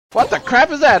What the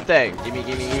crap is that thing? Gimme,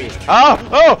 gimme, gimme.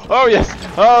 Oh yes.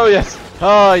 Oh yes.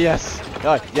 Oh yes.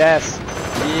 Oh yes.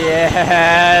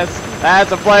 Yes.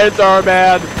 That's a flamethrower,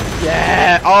 man.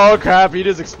 Yeah. Oh crap, he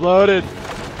just exploded.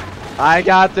 I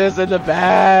got this in the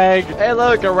bag. Hey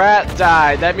look, a rat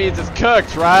died. That means it's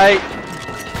cooked, right?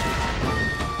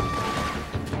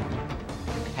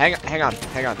 Hang on.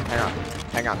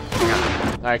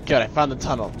 Alright, good, I found the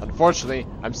tunnel. Unfortunately,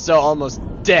 I'm still almost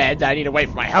dead that I need to wait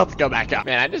for my health to go back up.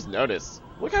 Man, I just noticed.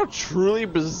 Look how truly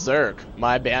berserk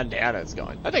my bandana is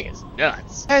going. I think it's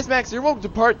nuts. Hey, Max, you're welcome to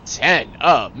part 10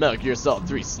 of Metal Gear Solid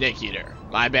 3 Snake Eater.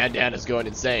 My bandana's going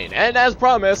insane. And as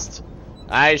promised,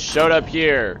 I showed up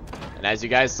here. And as you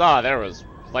guys saw, there was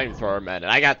flamethrower men.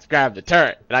 And I got to grab the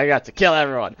turret. And I got to kill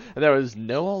everyone. And there was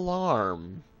no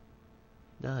alarm.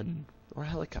 None. Or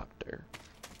helicopter.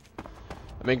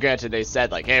 I mean, granted, they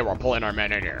said, like, hey, we're pulling our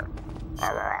men in here.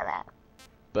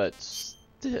 But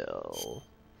still.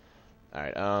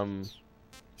 Alright, I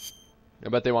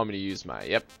bet they want me to use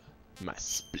my, my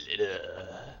splitter.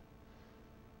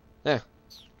 Eh.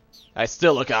 I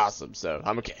still look awesome, so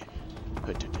I'm okay.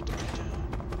 I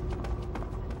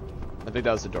think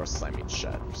that was the door slamming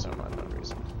shut for some unknown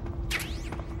reason.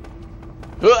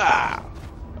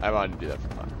 I wanted to do that for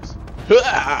fun reason.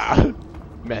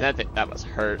 Man, that must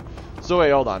hurt. So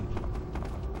wait, hold on.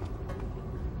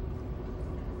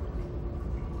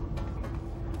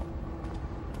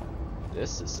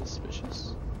 This is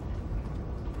suspicious.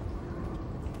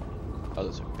 Oh,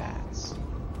 those are bats.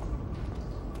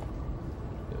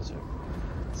 Those are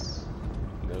bats.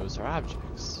 Those are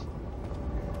objects.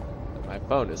 But my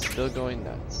phone is still going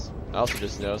nuts. I also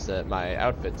just noticed that my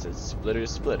outfit says Splitter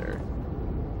Splitter.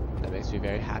 That makes me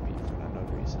very happy for an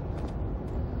unknown reason.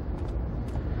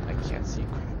 I can't see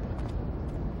crap.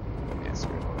 Yeah,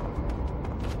 screw it.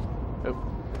 Oh.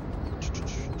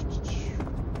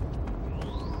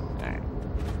 Alright.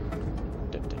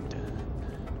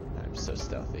 I'm so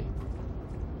stealthy.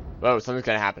 Whoa, something's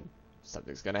gonna happen.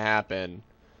 Something's gonna happen.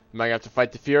 Am I gonna have to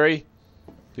fight the Fury?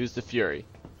 Who's the Fury?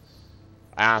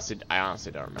 I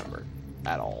honestly don't remember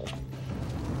at all.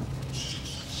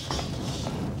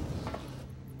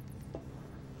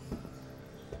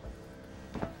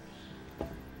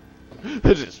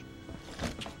 It just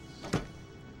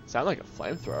sound like a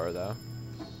flamethrower, though.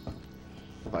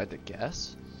 If I had to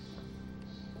guess.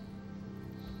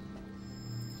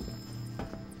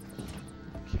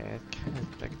 Okay,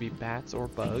 that could be bats or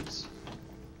bugs.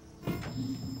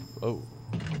 Oh.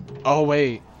 Oh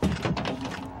wait.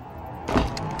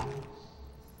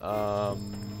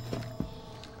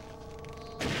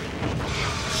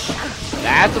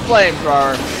 That's a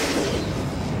flamethrower.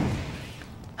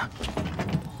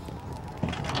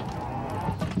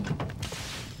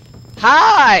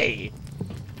 Hi!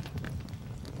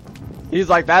 He's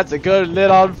like, that's a good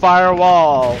lit on fire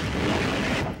wall.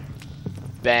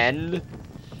 Bend.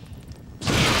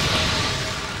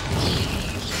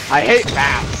 I hate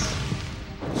bats.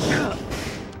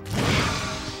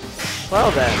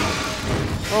 Well then.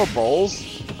 Oh, bowls.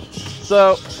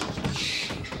 So.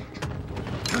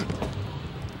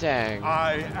 Dang.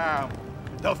 I am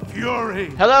the Fury.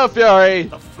 Hello, Fury.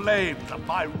 The flames of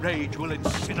my rage will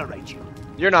incinerate you.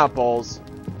 You're not Bowls.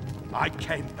 I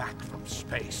came back from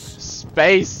space.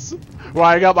 Space? Where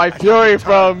I got my Fury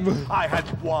from. I had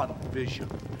one vision.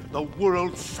 The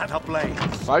world set ablaze.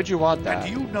 Why'd you want that?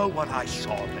 And do you know what I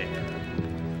saw there?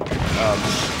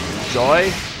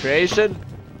 Joy? Creation?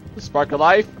 The spark of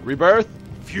life? Rebirth?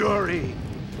 Fury.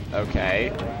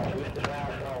 Okay.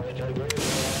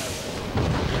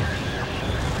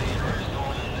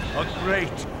 A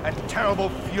great and terrible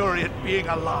fury at being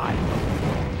alive.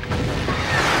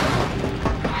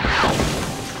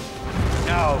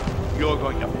 Now, you're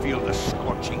going to feel the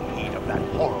scorching heat of that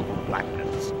horrible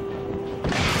blackness.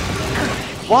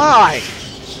 Why?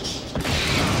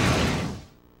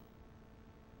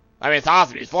 I mean, it's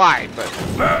awesome he's flying, but...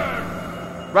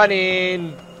 Burn.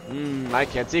 Running! I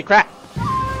can't see crap.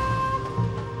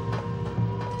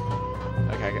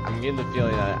 Okay, I'm getting the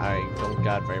feeling that I don't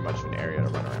got very much of an area to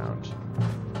run around.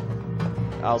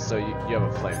 Also, you have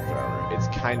a flamethrower. It's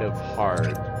kind of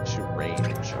hard to range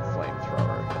a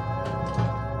flamethrower.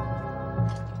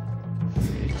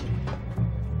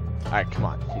 Alright, come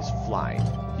on. He's flying.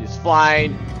 He's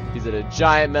flying. He's in a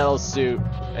giant metal suit,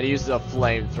 and he uses a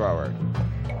flamethrower.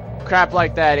 Crap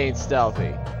like that ain't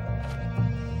stealthy.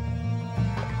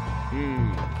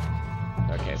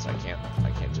 Okay, so I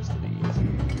can't just leave.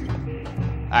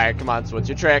 Alright, come on, so what's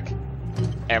your trick?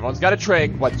 Everyone's got a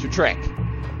trick. What's your trick?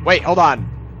 Wait, hold on.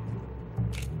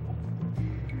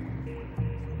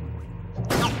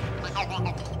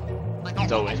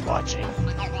 He's always watching.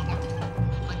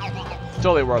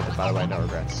 Totally worth it, by the way, no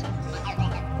regrets.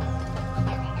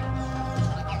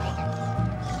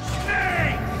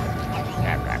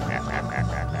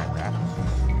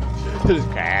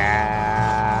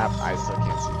 Crap. I still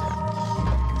can't see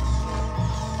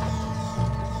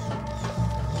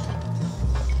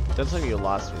that. Doesn't look like you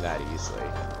lost me that easily.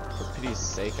 For pity's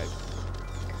sake,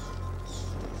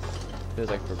 It was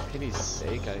like, for pity's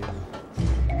sake, I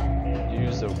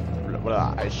used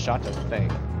I shot a thing.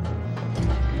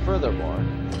 Furthermore,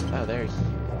 oh, there he is.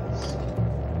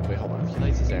 Wait, hold on. If he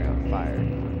lights his area on fire.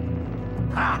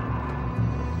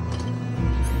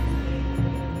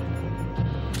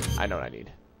 I know what I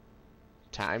need.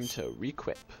 Time to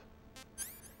requip.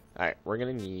 Alright, we're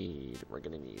gonna need.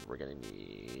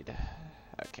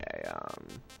 Okay,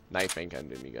 knife ain't gonna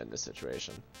do me good in this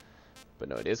situation. But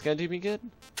no, it is gonna do me good.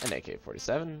 An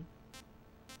AK-47.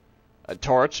 A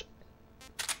torch.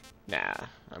 Nah,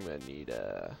 I'm gonna need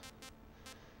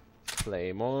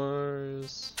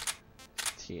claymores,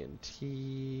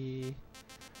 TNT.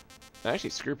 Actually,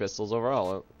 screw pistols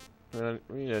overall. You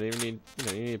don't even need.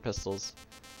 You need pistols.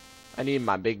 I need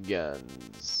my big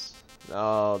guns.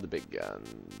 Oh, the big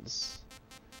guns.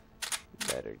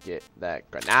 Better get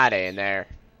that grenade in there.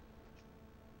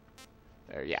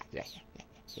 There, yeah.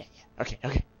 Okay.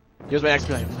 Here's my next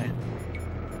brilliant plan.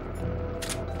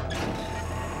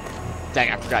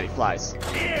 Dang, I forgot he flies.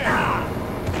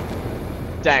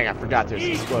 Dang, I forgot there's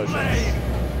explosions.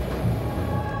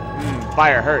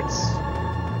 Fire hurts.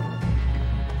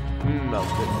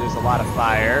 There's a lot of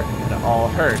fire, and it all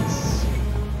hurts.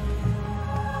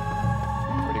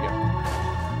 Where'd he go?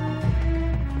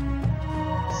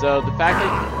 So the fact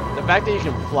that you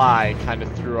can fly kind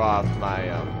of threw off my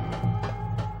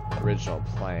original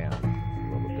plan a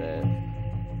little bit.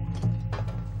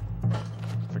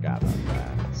 Forgot about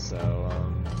that. So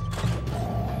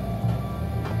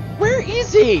where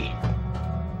is he?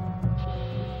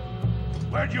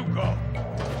 Where'd you go?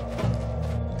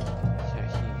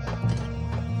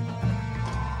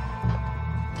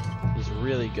 He's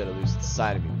really good at losing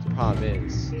sight of me. The problem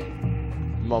is, the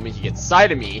moment he gets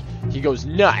sight of me, he goes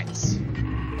nuts.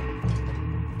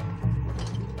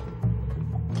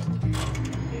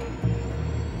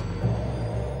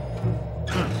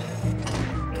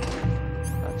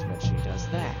 Not to mention he does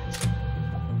that.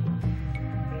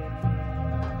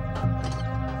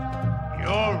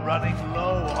 You're running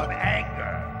low on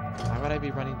anger. Why would I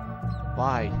be running?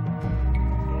 Why?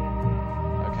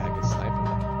 Okay, I can snipe him.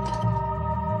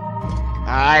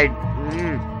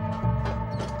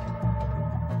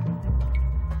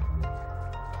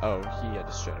 Oh, he had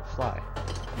to straight up fly.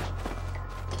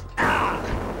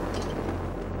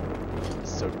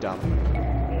 So dumb.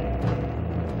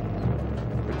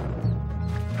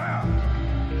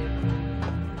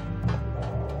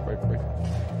 Wait.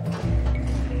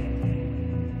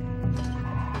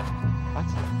 What?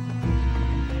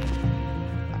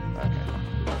 Okay.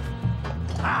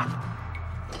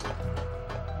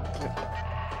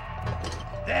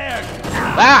 There.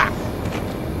 Ah!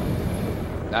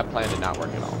 That plan did not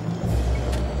work at all.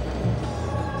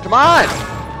 Come on!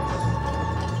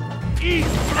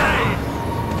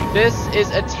 This is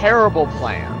a terrible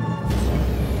plan.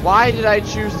 Why did I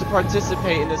choose to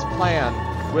participate in this plan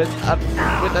with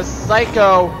a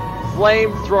psycho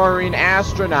flamethrowing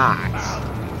astronaut?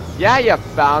 Yeah, you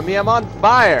found me. I'm on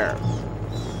fire.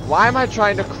 Why am I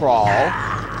trying to crawl?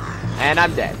 And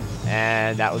I'm dead.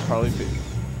 And that was probably food.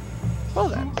 Well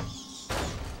then.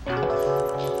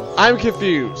 I'm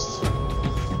confused.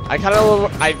 I kind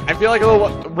of, I feel like a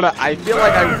little, I feel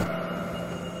like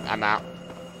I'm out.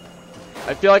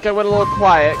 I feel like I went a little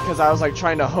quiet because I was like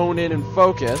trying to hone in and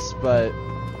focus, but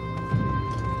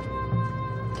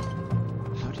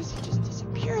how does he just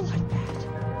disappear like that?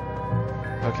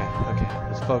 Okay,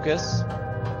 let's focus.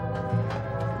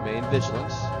 Remain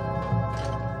vigilant.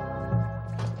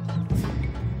 Okay,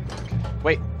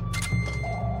 wait.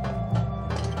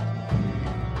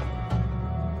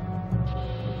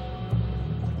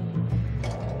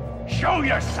 Show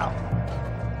yourself!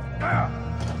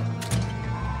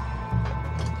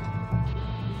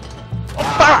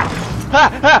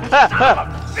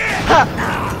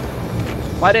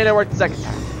 Why didn't it work the second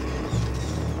time?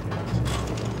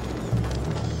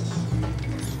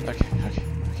 Okay.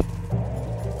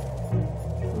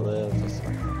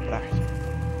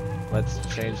 Let's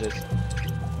change this.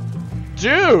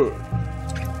 Dude!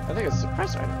 I think it's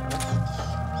suppressor right now.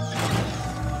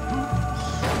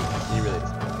 He really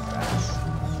doesn't like bats.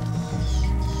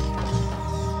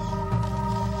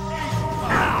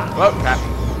 Oh, crap.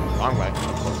 Wrong way.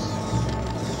 Close.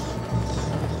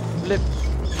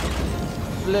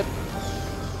 Flip.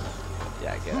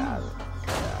 Yeah, get out of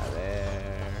there.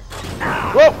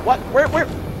 Whoa! What? Where?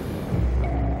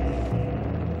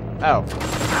 Oh.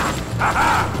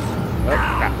 Oh,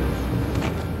 crap.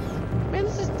 Man,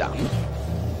 this is dumb.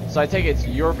 So I take it's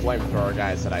your flamethrower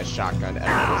guys that I shotgunned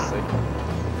effortlessly.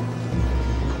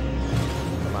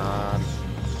 Come on.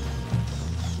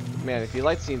 Man, if he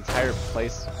lights the entire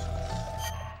place...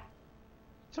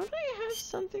 Don't I have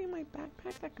something in my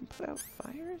backpack that can put out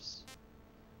fires?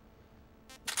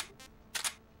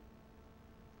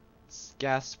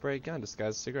 Gas spray gun.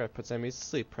 Disguise cigarette. Puts enemies to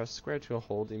sleep. Press square to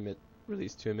hold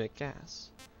release to emit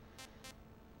gas.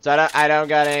 So I don't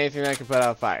got anything that can put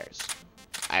out fires.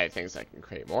 I have things that can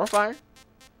create more fire.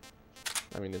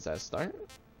 I mean, is that a start?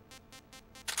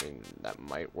 I mean, that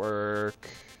might work.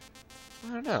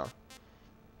 I don't know.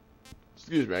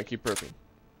 Excuse me, I keep burping.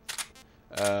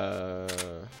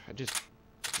 I just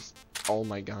all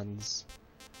my guns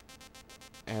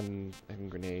and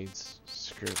grenades.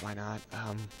 Screw it, why not?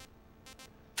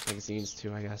 Magazines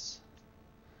too, I guess.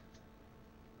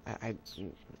 I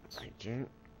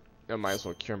might as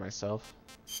well cure myself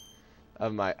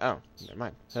of my never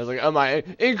mind. I was like, oh my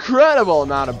incredible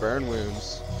amount of burn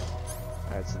wounds.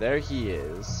 Alright, so there he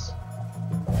is.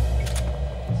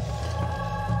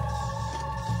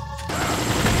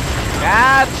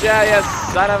 Gotcha, you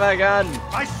son of a gun!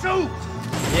 My suit!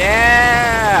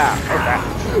 Yeah!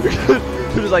 Okay.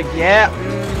 He was like, yeah.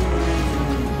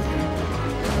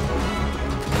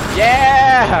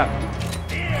 Yeah!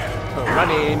 Oh,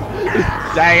 running.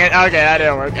 Dang it. Okay, that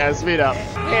didn't work. Speed up.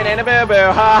 And a boo boo.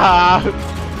 Ha ha.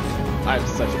 I'm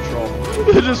such a troll.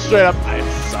 Just straight up, I'm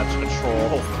such a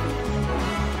troll.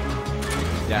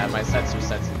 Yeah, my sensor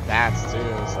sensing bats too.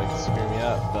 It's like screw me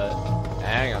up, but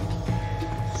hang on.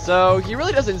 So he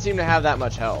really doesn't seem to have that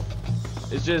much health.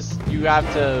 It's just you have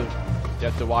to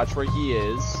watch where he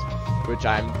is, which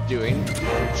I'm doing.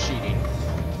 Cheating.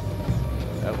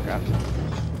 Oh crap.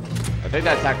 I think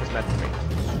that attack was meant for me.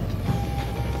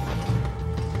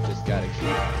 Just gotta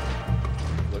keep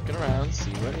looking around,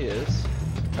 see where he is.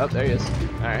 Oh, there he is.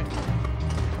 Alright.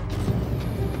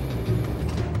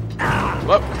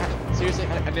 Whoa! Seriously?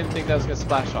 I didn't think that was gonna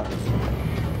splash on him.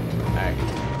 Alright.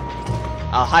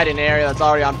 I'll hide in an area that's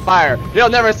already on fire. You'll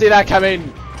never see that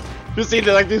coming! You see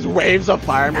like these waves of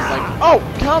fire, I'm just like, oh,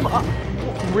 come on!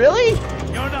 Really?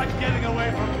 You're not getting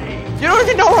away from me! You don't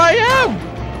even know where I am!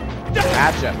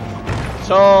 Gotcha.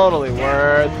 Totally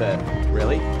worth it.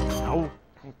 Really? No,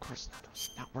 of course not. It's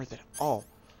not worth it at all.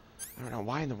 I don't know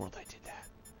why in the world I did that.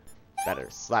 Better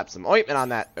slap some ointment on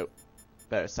that. Oh,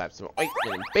 better slap some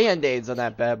ointment and band-aids on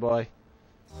that bad boy.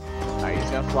 Alright, he's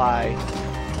gonna fly.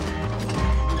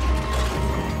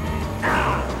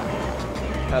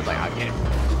 I was like, I'll get him.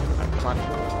 Oh, come on.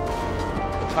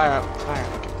 Fire out, fire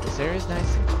out. Okay. This area's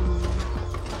nice and cool.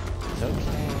 It's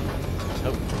okay.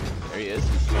 Oh, there he is.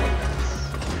 He's going nuts.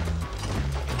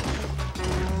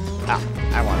 Ah,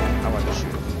 I wanted to shoot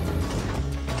him.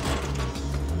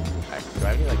 Alright, do I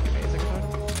have any, like, amazing card?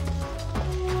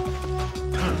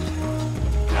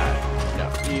 No,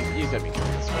 he's gonna be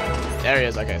killing this one. There he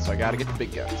is, okay, so I gotta get the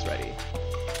big guns ready.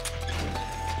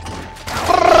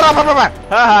 Quit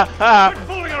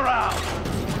fooling around!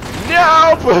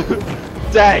 Nope!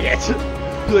 Dang it!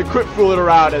 Like, quit fooling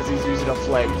around as he's using a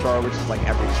flamethrower, which is like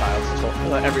every child's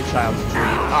dream.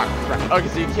 Ah, crap. Okay,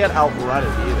 so you can't outrun it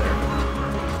either.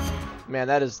 Man,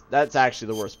 that's actually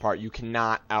the worst part. You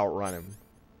cannot outrun him.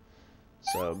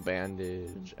 So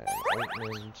bandage and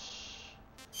ointment,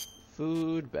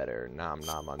 food. Better nom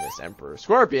nom on this Emperor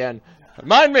Scorpion.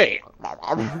 Mind me.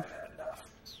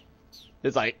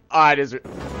 It's like just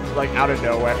like out of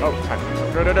nowhere. Oh, no!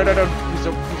 Please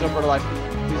don't burn alive.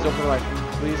 Please don't burn alive.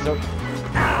 Please don't.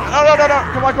 No!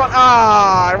 Come on!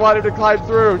 Ah! I wanted to climb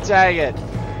through. Dang it.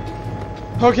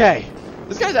 Okay,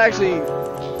 this guy's actually.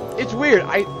 It's weird.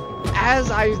 As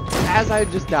I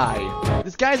just died,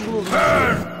 this guy's a little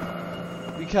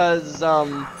easier because I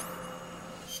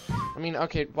mean,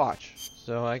 okay, watch.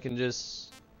 So I can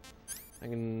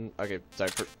okay,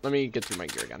 sorry. Let me get through my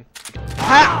gear again.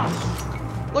 Ha!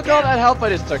 Look at all that health I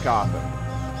just took off him.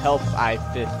 Health I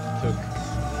took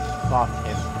off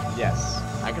him. Yes,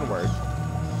 I can word.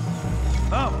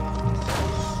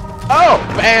 Oh,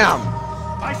 bam!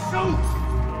 My suit!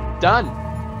 Done.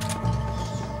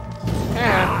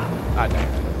 Yeah. Ah, dang.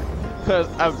 Because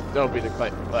I was hoping to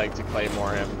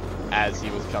claymore him as he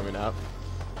was coming up.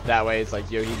 That way, it's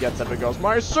like, yo, he gets up and goes,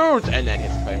 my suit! And then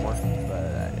hits claymore.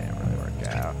 But that didn't really work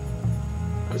out.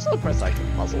 I'm still impressed I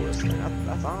can puzzle this thing.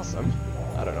 That's awesome.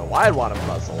 I don't know why I'd want to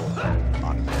puzzle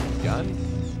on a gun.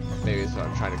 Maybe it's when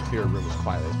I'm trying to clear a room as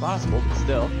quietly as possible, but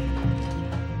still.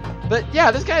 But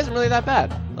yeah, this guy isn't really that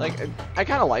bad. Like, I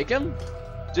kind of like him.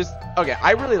 just okay.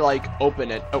 I really like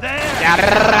open it. Oh,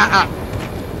 crap!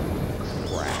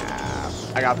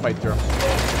 I gotta fight through.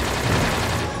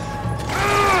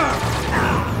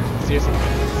 Seriously.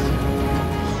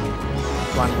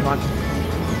 Come on, come on.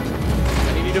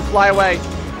 I need you to fly away.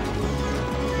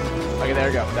 Okay, there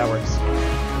we go. That works.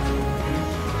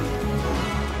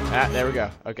 Ah, there we go.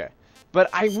 Okay. But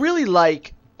I really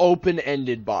like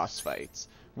open-ended boss fights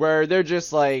where they're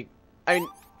just like, I mean,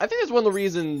 I think that's one of the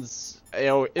reasons, you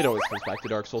know, it always comes back to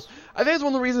Dark Souls. I think it's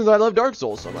one of the reasons I love Dark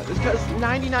Souls so much. It's because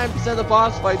 99% of the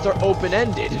boss fights are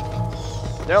open-ended.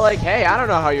 They're like, hey, I don't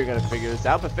know how you're gonna figure this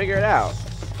out, but figure it out.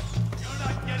 You're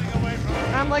not getting away from me.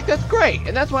 And I'm like, that's great,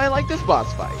 and that's why I like this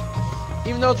boss fight.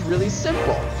 Even though it's really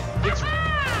simple. It's...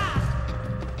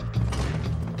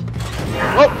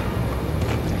 Whoa!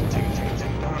 Take it.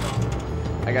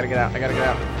 I gotta get out,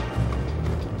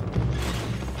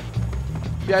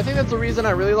 Yeah, I think that's the reason I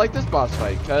really like this boss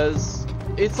fight, because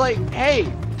it's like, hey,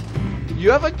 you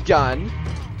have a gun,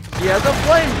 he has a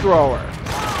flamethrower.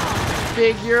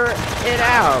 Figure it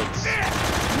out.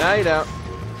 No, you don't.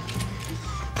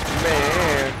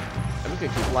 Man, I'm just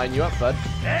gonna keep lining you up, bud.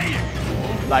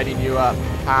 Lighting you up.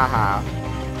 Haha.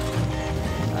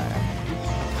 Alright.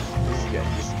 This is good.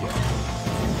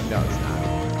 No, it's not.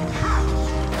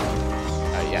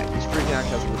 Yeah, he's freaking out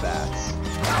because of the bats.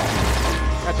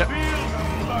 Gotcha.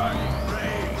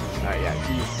 Yeah,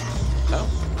 he's... Oh.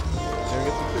 There we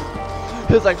get some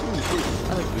food. It's like, food.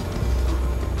 I like food.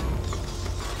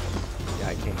 Yeah,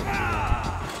 I can't get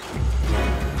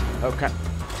you. Okay.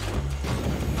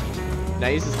 Now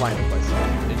he's just lining up myself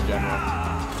in general.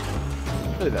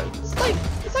 Look at that.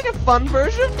 It's like a fun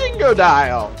version of Dingo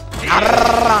Dial.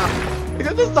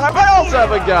 Because this time I also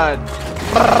have a gun.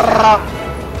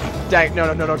 Dang, no,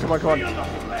 come on.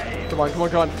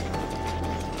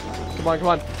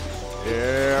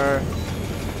 Here.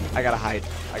 I gotta hide.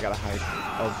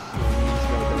 Oh, please,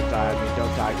 no, don't die on me.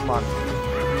 Don't die, come on.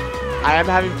 I am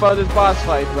having fun with this boss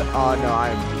fight, but oh no,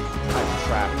 I'm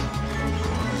trapped.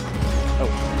 Oh.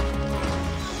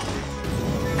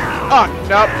 Oh,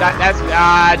 nope, that's,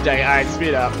 dang, alright,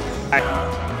 speed up.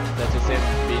 That's just him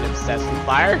being obsessed with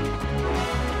fire?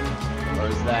 Or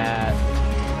is that...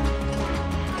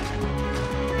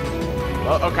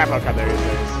 Oh crap, there he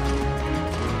is.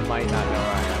 Might not know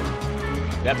where I am.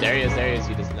 Yep, there he is,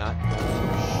 he does not know.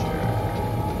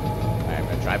 Alright, I'm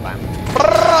gonna try by him.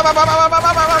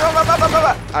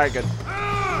 Alright, good.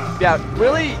 Yeah,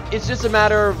 really, it's just a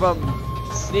matter of,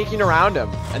 sneaking around him,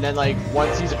 and then like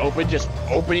once he's open, just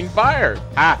opening fire,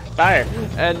 fire,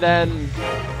 and then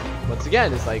once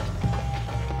again it's like,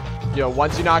 you know,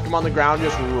 once you knock him on the ground,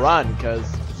 just run, because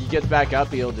he gets back up,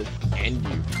 he'll just end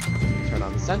you. Turn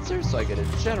on the sensor so I get a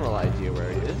general idea where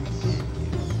he is.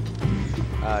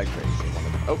 Crazy.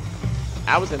 Oh,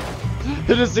 that was him.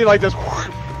 It just seemed like this. You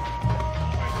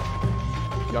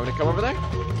want me to come over there?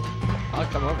 I'll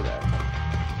come over there.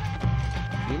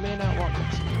 You may not want me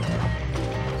to.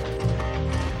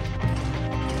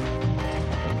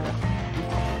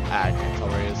 I can't tell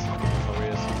where he is.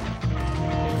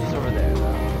 He's over there,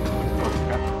 though.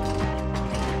 Okay.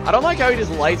 I don't like how he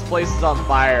just lights places on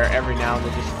fire every now and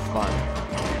then just for fun.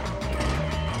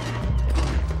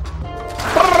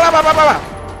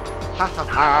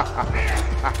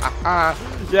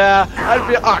 Yeah, I'd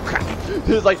feel. Oh crap!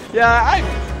 He's like, yeah,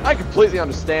 I completely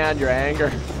understand your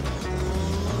anger.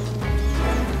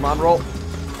 Come on, roll.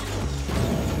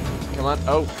 Come on.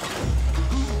 Oh.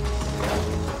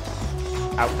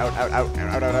 Out. Okay,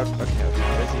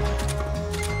 where is he?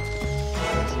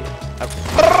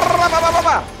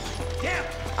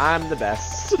 I'm the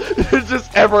best.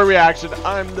 Just every reaction.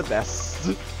 I'm the best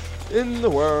in the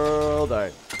world.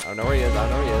 Alright. I don't know where he is. Hang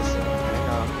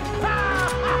on.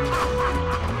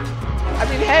 I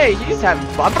mean, hey, he's having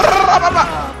fun.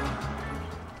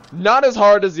 Not as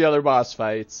hard as the other boss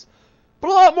fights, but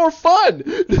a lot more fun.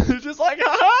 Just like,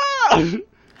 haha!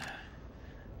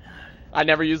 I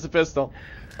never used the pistol.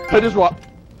 I just walk.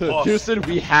 Houston,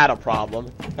 we had a problem.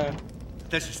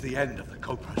 This is the end of the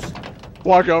Cobras.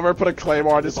 Walk over, put a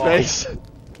claymore on his face.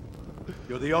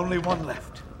 You're the only one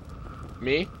left.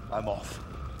 Me? I'm off.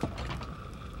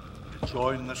 To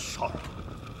join the sorrow.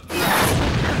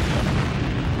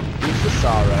 Who's the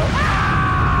sorrow?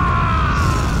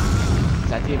 Is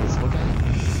that the invisible guy?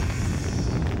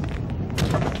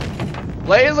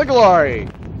 Blaze of glory!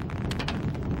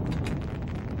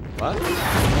 What?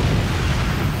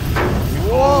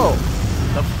 Whoa!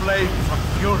 The flames of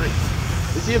fury.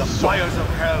 Is he the fires of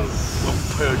hell will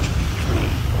purge me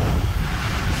clean.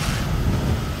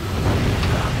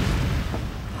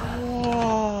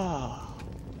 Whoa!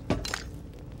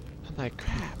 I'm like,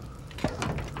 crap.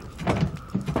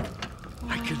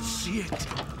 see it.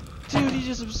 Dude, he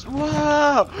just...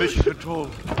 Wow! Mission Control,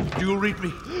 do you read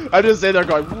me? I just say they're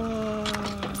going... Whoa.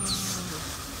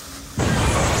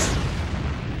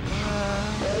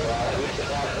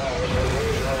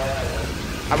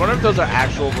 I wonder if those are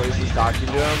actual voices talking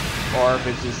to him, or if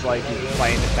it's just like he's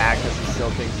playing it back because he still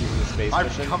thinks he's in the space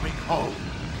mission. I'm coming home.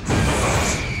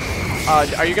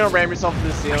 Are you gonna ram yourself into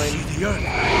the I ceiling? see the earth.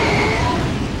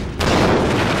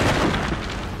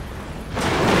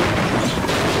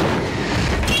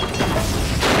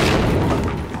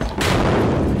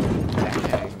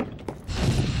 Dang.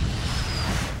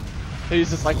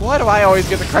 He's just like, why do I always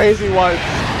get the crazy ones?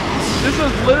 This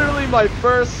is literally my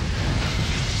first...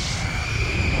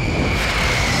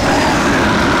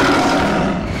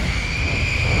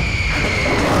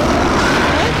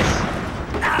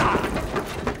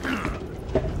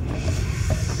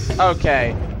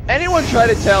 Okay, anyone try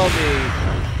to tell me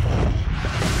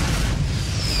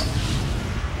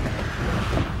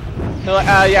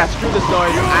yeah, screw this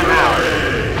noise, I'm out.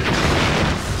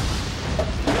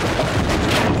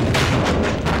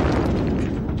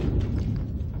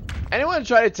 Anyone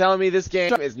try to tell me this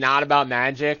game is not about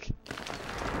magic?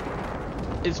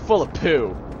 It's full of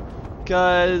poo.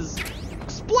 Cause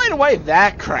explain away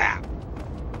that crap.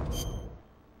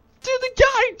 Dude,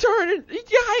 the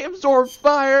guy absorbed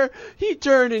fire. He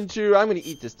turned into, I'm gonna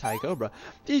eat this Thai cobra.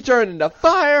 He turned into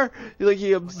fire.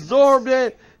 He absorbed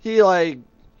it. He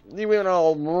went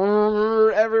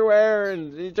all everywhere,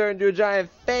 and he turned into a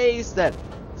giant face that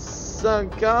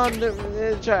sunk on him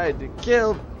and tried to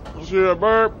kill.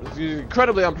 Burp. It's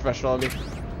incredibly unprofessional of me.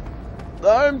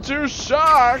 I'm too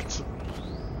shocked.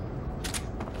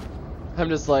 I'm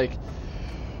just like...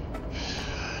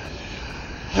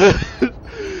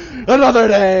 Another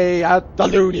day at the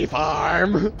loony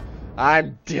farm.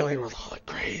 I'm dealing with all the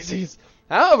crazies.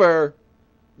 However,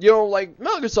 like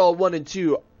Metal Gear Solid 1 and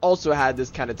 2 also had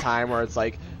this kind of time where it's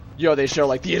like, they show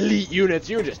like the elite units,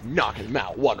 you're just knocking them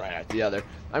out one right after the other.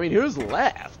 I mean, who's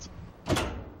left?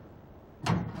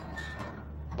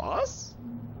 Boss?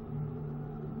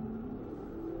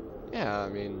 Yeah, I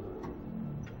mean...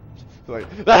 Like,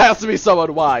 that has to be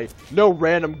someone. Why? No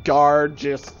random guard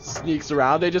just sneaks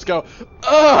around. They just go,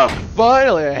 ugh,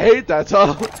 finally, I hate that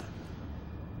tunnel.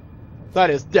 That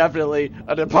is definitely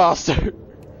an imposter.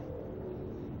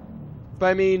 But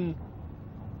I mean,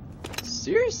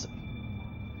 seriously,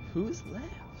 who's left?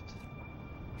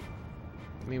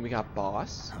 I mean, we got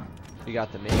Boss. We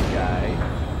got the main guy.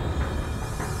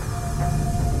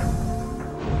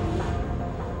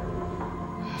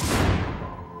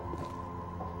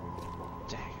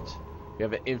 We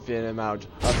have an infinite amount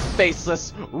of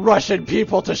faceless Russian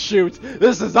people to shoot.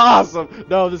 This is awesome.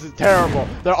 No, this is terrible.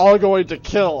 They're all going to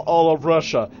kill all of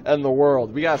Russia and the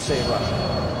world. We gotta save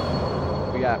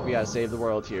Russia. We gotta save the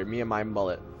world here. Me and my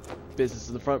mullet. Business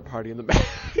in the front, party in the back.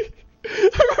 I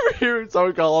remember hearing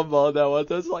someone call a mullet that once.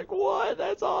 I was like, what?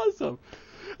 That's awesome.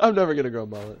 I'm never gonna grow a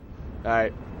mullet. All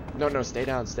right. No, stay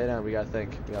down, stay down. We gotta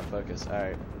think. We gotta focus. All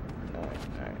right.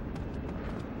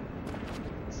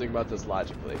 Let's think about this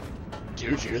logically.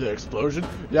 Did you hear the explosion?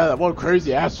 Yeah, that one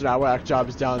crazy astronaut whack job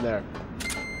is down there.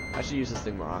 I should use this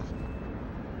thing more often.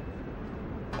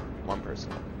 One person.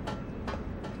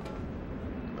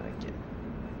 I'm gonna get it.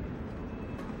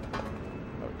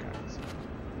 Okay.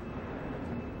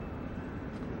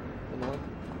 Another one?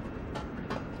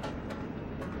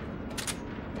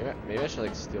 Maybe I should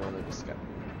like steal one of this guy.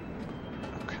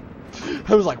 Okay.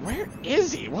 I was like, where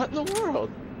is he? What in the world?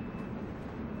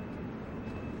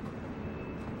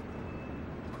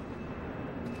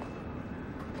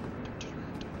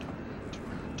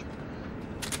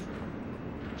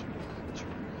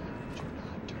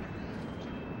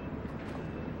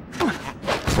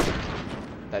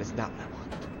 That is not what I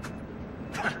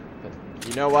wanted. But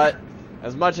you know what?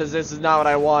 As much as this is not what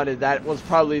I wanted, that was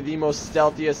probably the most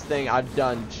stealthiest thing I've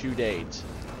done to date.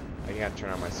 I gotta turn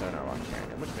on my sonar while carrying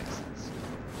him, which makes sense.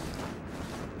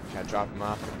 Can I drop him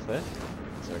off the cliff?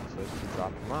 Is there a cliff to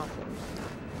drop him off of?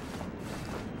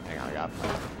 Hang on, I got a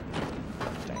plan.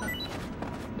 Dang.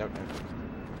 Nope.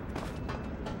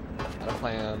 Got a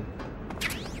plan.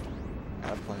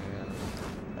 Got a plan.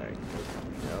 Alright.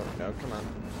 No, come on.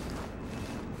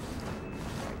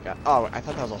 Oh, I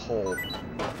thought that was a hole.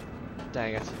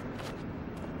 Dang it.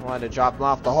 I wanted to drop him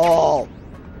off the hole.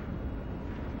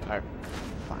 Alright,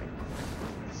 fine.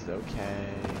 This is okay.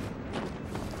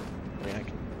 I mean, I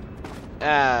can...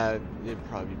 it'd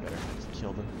probably be better if I just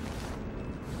killed him.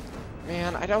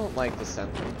 Man, I don't like the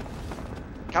sentry.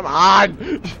 Come on!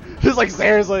 Just like,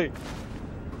 seriously!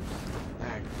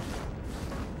 I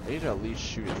need to at least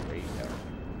shoot his radio.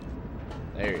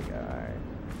 There you go, alright.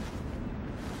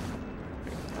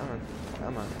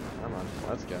 Come on. Come on.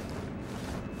 Let's go.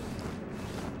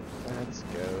 Let's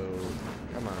go.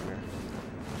 Come on here.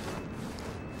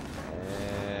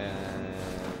 And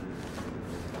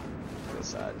this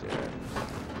side, do it.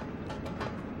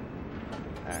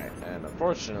 Alright, and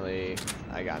unfortunately,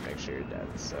 I gotta make sure you're dead,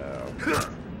 so...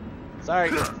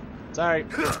 Sorry! Sorry!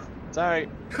 Sorry!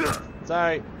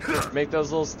 Sorry! Make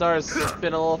those little stars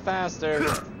spin a little faster!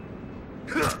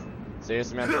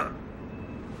 Seriously, man?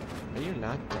 Are you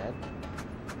not dead?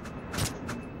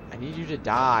 I need you to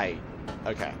die.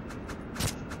 Okay.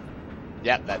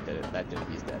 Yep, that did it. That did it.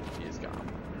 He's dead. He is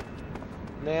gone.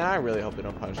 Man, I really hope they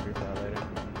don't punish me for that later.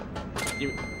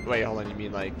 Wait, hold on. You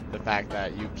mean like the fact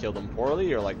that you killed them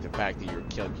poorly, or like the fact that you're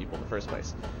killing people in the first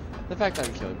place? The fact that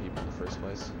I'm killing people in the first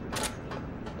place.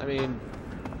 I mean...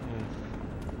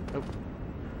 Oh.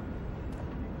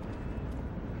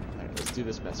 Alright, let's do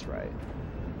this mess right.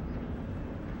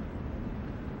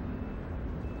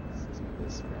 Let's do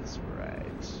this mess right.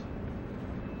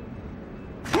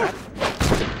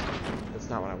 That's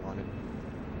not what I wanted.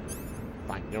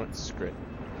 Fine, you know what? Screw it.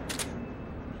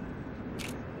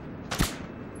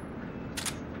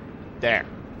 There.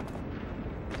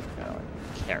 Gotta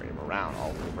like carry him around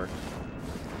all over.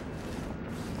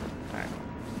 Alright.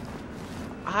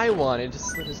 I wanted to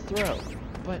slit his throat,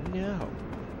 but no.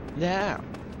 No.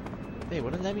 They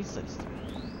wouldn't let me slit his throat.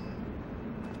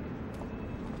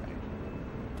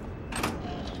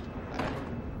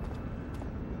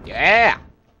 Yeah!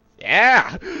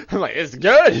 Yeah! I'm like, it's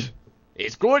good!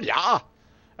 It's good, yeah!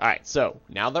 Alright, so,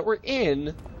 now that we're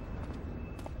in...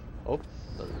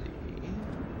 Hopefully... we can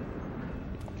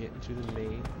get into the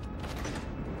main...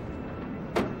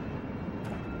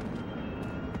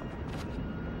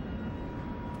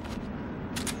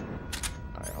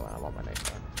 Alright, hold on, I want my knife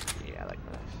now. Yeah, I like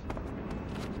my knife.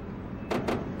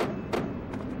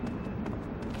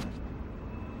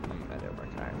 That didn't work.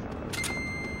 Alright, found it.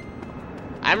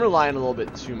 I'm relying a little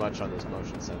bit too much on this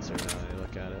motion sensor now that I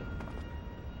look at it.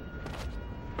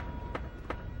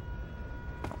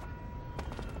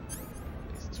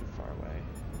 It's too far away.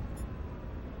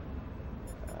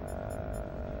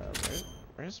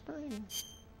 Where's my...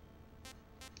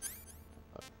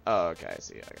 Oh, okay, I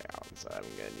see. Okay, so I'm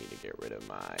gonna need to get rid of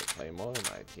my Claymore and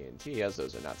my TNT, as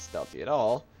those are not stealthy at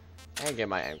all, and get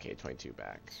my MK22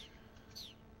 back.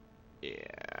 Yeah,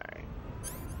 alright.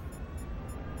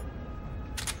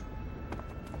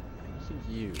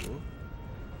 You.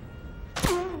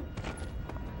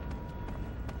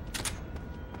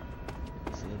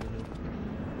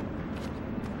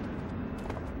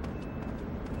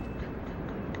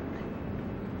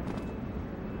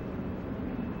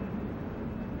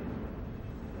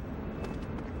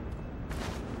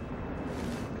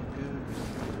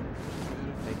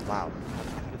 Wow, how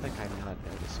did that guy not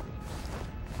notice me?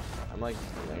 I'm like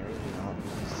glaring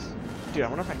obvious. Dude, I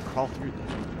wonder if I can crawl through that.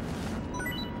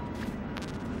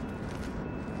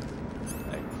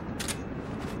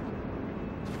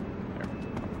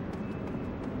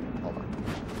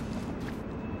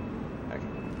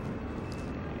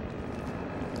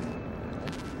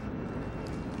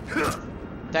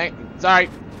 Sorry.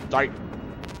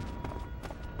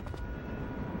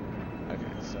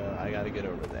 Okay, so I gotta get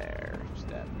over there. Just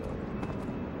that building.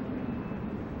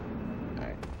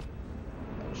 Alright.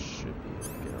 I should be able to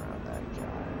get around that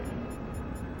guy.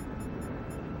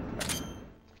 I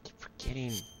keep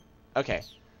forgetting. Okay.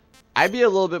 I'd be a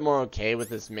little bit more okay with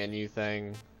this menu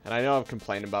thing. And I know I've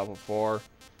complained about before.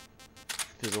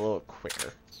 It's a little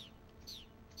quicker.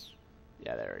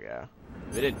 Yeah, there we go.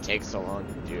 If it didn't take so long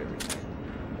to do everything.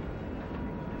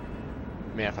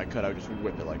 Man, if I could, I would just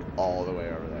whip it like all the way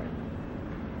over there.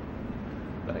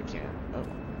 But I can't. Oh.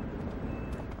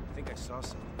 I think I saw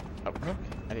something. Oh, okay.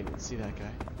 I didn't even see that guy.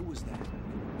 Who was that?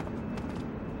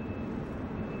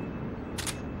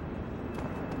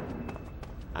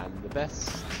 I'm the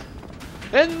best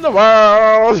in the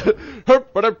world!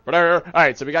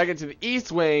 Alright, so we gotta get to the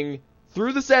east wing,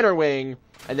 through the center wing,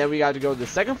 and then we gotta go to the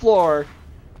second floor.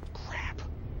 Crap.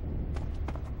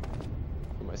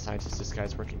 Oh, my scientist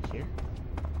disguise working here?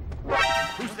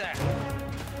 Who's that?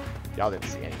 Y'all didn't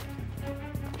see any.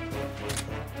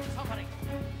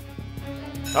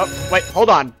 Oh, wait, hold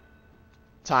on.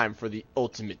 Time for the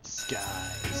ultimate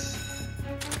disguise.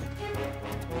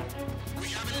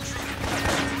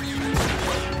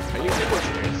 Are you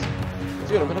serious?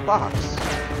 Dude, I'm in a box. You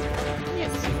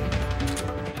can't see me.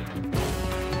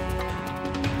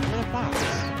 I'm in a box.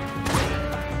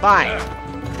 Fine.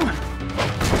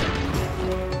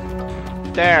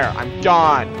 There, I'm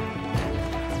gone.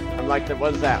 I'm like,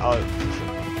 what is that? Oh.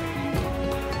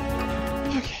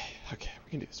 Okay, we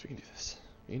can do this. We can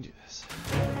do this.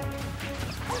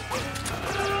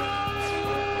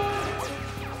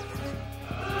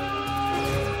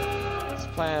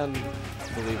 plan,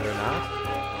 believe it or not.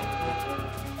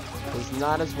 Was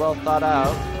not as well thought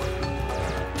out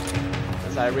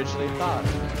as I originally thought.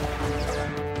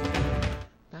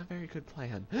 Not a very good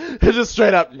plan. Just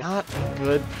straight up, not a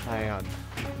good plan.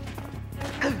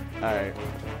 Alright.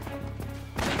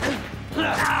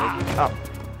 Oh.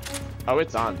 Oh,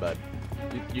 it's on, bud.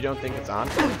 You don't think it's on?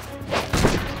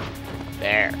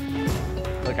 There.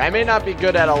 Look, I may not be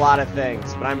good at a lot of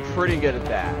things, but I'm pretty good at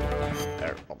that.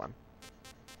 There, hold on.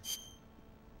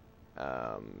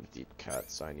 Deep cut,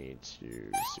 so I need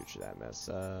to suture that mess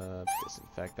up,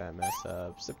 disinfect that mess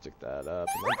up, septic that up,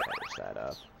 and then polish that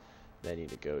up. Then I need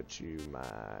to go to my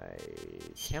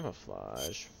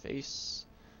camouflage face.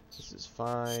 This is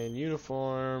fine.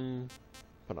 Uniform.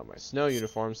 Put on my snow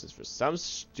uniform since for some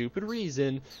stupid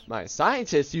reason my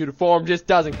scientist uniform just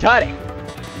doesn't cut it.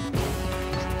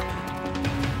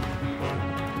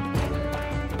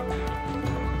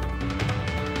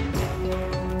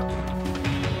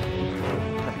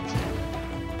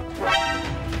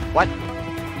 What?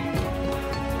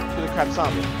 Who the crap saw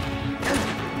me?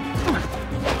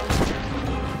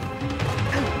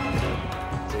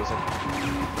 Seriously?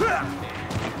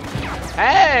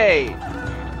 Hey!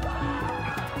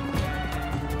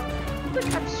 Who the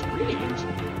crap screamed?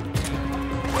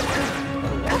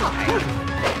 Why?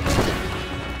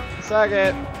 Suck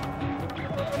it.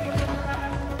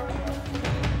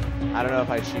 I don't know if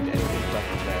I achieved anything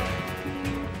productive there.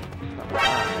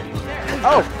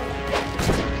 Oh!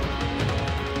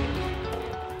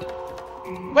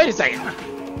 Wait a second!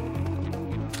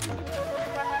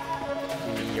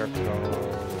 Give me your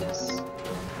clothes.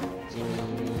 Give me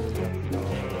your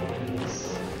clothes.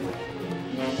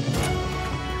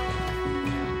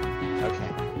 Okay.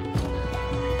 I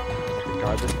have to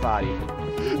guard this body.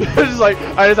 Just like,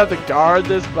 I just have to guard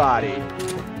this body.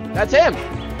 That's him!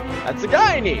 That's the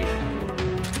guy I need!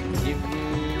 Give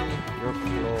me your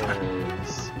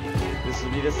clothes. This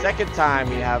will be the second time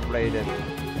we have Raiden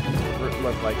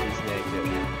look like he's naked.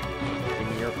 Give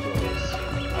me your clothes.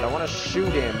 I don't want to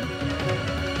shoot him,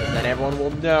 because then everyone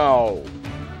will know.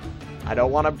 I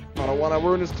don't want to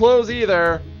ruin his clothes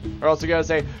either, or else you're gonna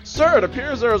say, "Sir, it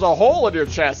appears there is a hole in your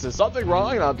chest. Is something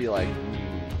wrong?" And I'll be like,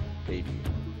 "Maybe."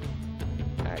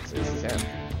 Alright, so this is him.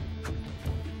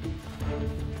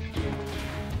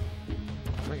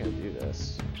 How am I gonna do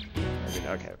this? I mean,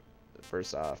 okay.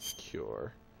 First off,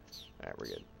 cure. Alright, we're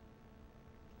good.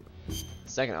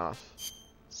 Second off,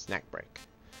 snack break.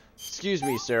 Excuse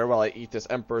me, sir, while I eat this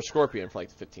Emperor Scorpion for like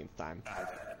the 15th time.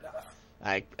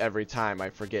 Every time I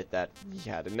forget that he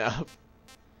had enough.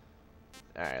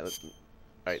 Alright,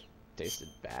 alright, tasted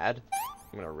bad.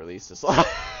 I'm gonna release this live.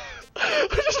 I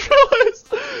just realized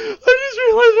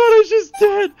what I just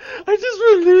did. I just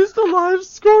released a live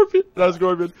scorpion. Not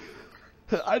scorpion.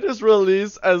 I just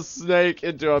released a snake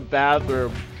into a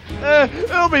bathroom.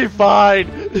 It'll be fine.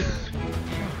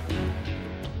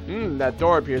 That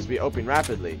door appears to be opening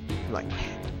rapidly. I'm like,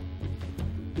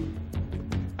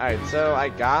 alright, so I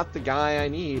got the guy I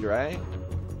need, right?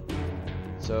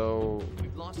 So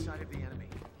We've lost sight of the enemy.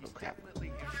 He's definitely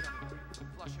incoming.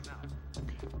 Flush him out.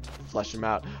 Flush him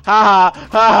out. Ha ha ha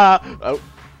ha! Oh.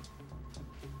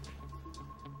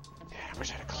 Yeah, I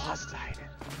wish I had a closet to hide in.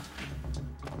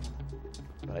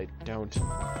 But I don't.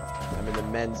 I'm in the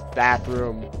men's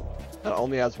bathroom. That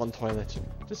only has one toilet,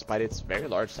 despite its very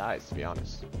large size, to be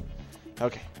honest.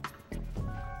 Okay.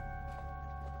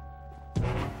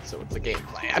 So what's the game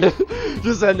plan?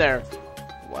 Just in there.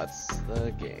 What's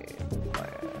the game plan?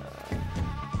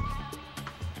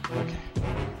 Okay.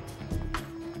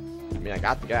 I mean, I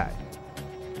got the guy.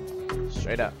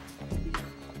 Straight up.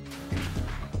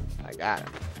 I got him.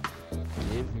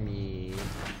 Give me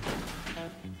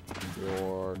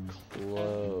your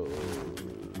clothes.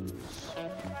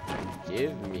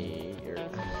 Give me your...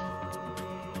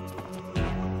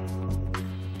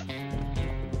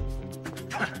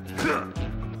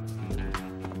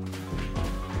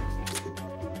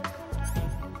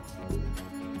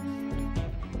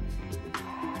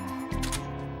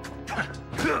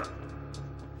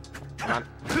 Come on.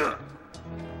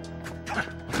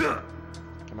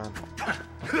 Come on.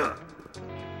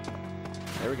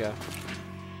 There we go.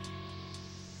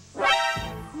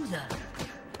 Who the?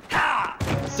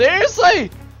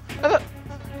 Seriously?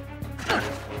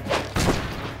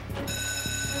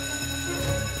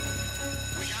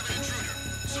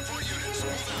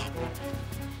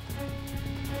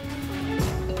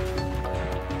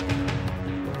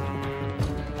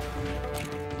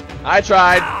 I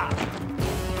tried.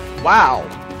 Wow.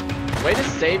 Way to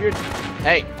save your...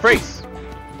 Hey, freeze.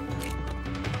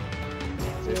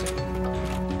 Seriously?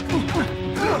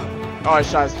 Oh, I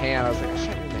shot his hand. I was like, I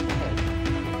shot you in the head.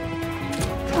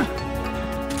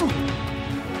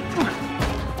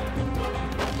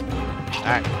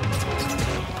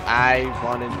 I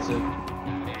wanted to...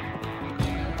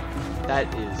 That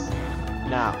is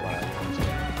not what I wanted to do.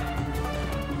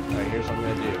 Alright, here's what I'm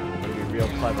gonna do. I'm gonna be real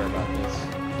clever about this.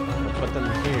 I'm gonna put them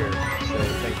here so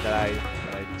they think that I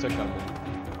took them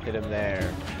and hit him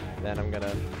there. Then I'm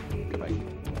gonna go back.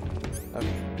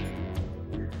 Okay.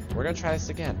 We're gonna try this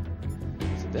again.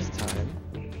 So this time,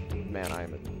 man, I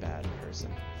am a bad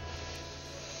person.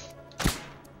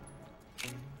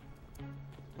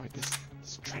 Wait, this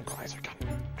tranquilizer gun.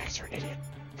 Max, you're an idiot.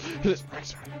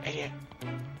 Max, you're an idiot.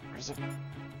 Where is it?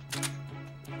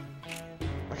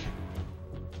 Okay.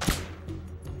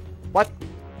 What?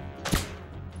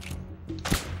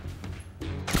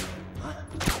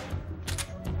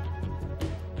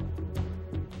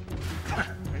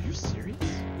 Are you serious?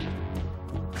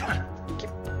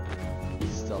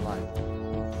 He's still alive.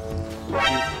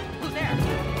 Who's there?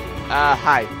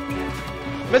 Hi.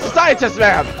 Mr. Scientist,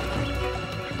 ma'am!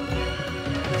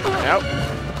 Nope.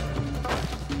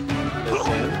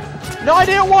 Listen. No, I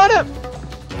didn't want him!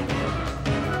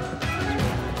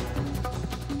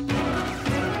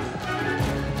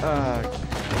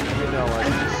 You know what?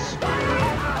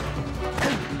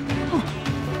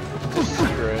 Just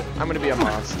screw it. I'm gonna be a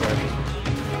monster.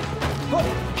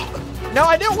 No,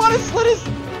 I didn't want to slit his...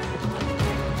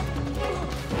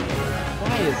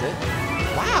 Why is it?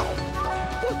 Wow!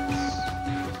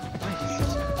 Why is it?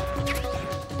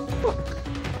 Look.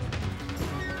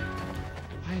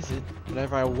 Why is it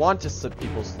whenever I want to slit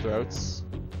people's throats?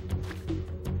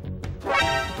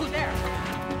 Who's there?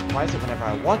 Why is it whenever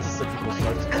I want to slit people's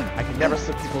throats, I can never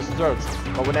slit people's throats,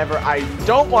 but whenever I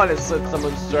don't want to slit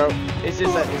someone's throat, it's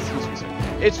just a, excuse me, sir.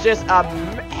 It's just a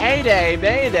heyday,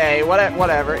 mayday,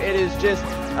 whatever. It is just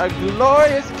a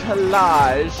glorious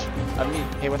collage of me.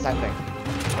 Hey, what's that thing?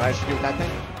 What I should do with that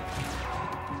thing?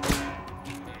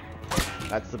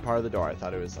 That's the part of the door. I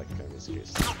thought it was like kind of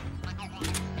excuse.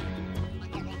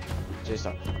 Just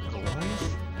a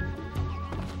glorious.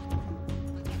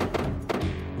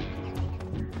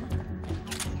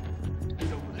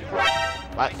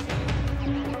 What?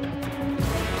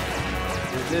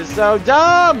 This is so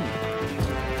dumb!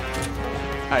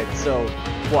 Alright, so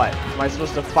what? Am I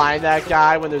supposed to find that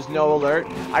guy when there's no alert?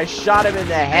 I shot him in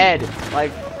the head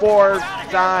like 4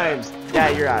 times. Yeah,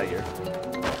 you're out of here.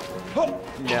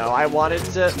 No, I wanted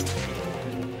to...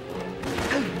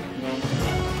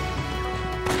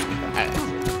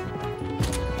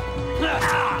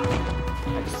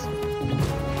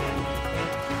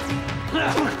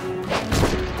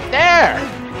 There!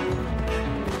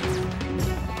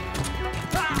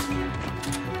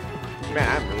 Man,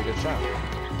 I'm a really good shot.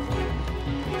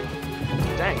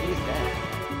 Dang, he's dead.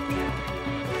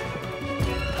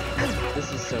 This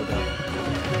is so dumb.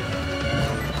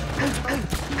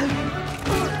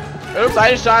 Oops,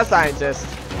 I just shot a scientist.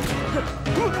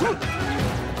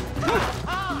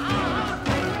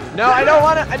 No, I don't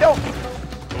want to. I don't.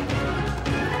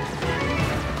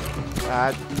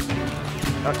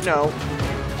 No.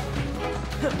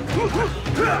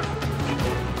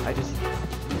 I just...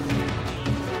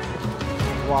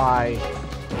 Why?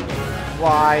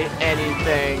 Why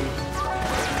anything?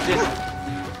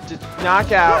 Just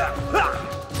knock out.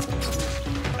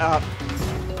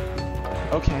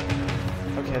 Okay.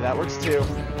 Okay, that works too.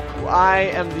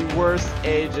 I am the worst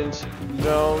agent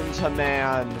known to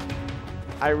man.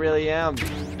 I really am.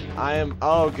 I am...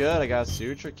 Oh, good. I got a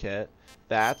suture kit.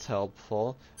 That's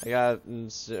helpful. I got...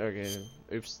 Okay.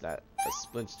 Oops, that a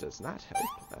splint does not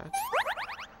help that.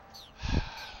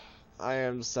 I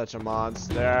am such a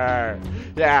monster.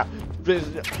 Yeah,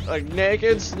 like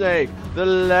Naked Snake, the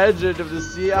legend of the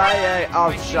CIA.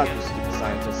 Oh, shut you stupid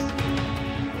scientist.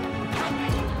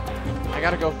 I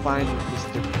gotta go find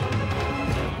Mr.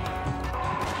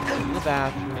 in the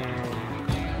bathroom.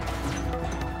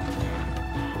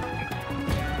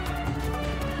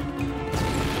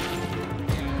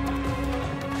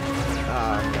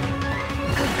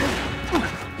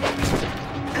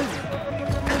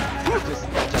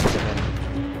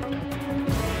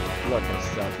 Look and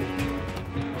stuff.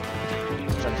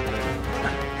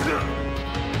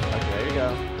 Okay, there you go.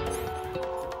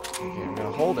 Okay, I'm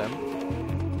gonna hold him.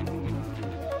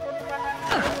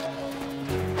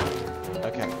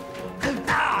 Okay.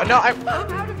 Oh, no, I'm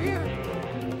out of here.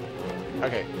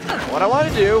 Okay, what I want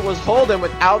to do was hold him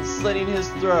without slitting his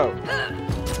throat.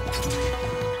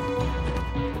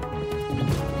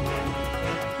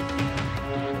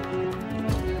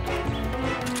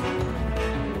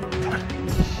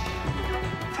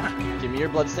 Give me your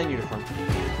bloodstained uniform.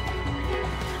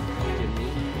 Give me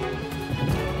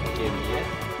it.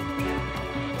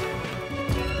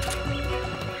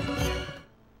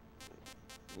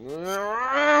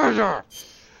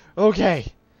 Okay.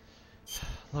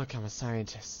 Look, I'm a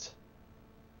scientist.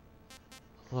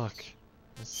 Look,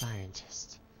 I'm a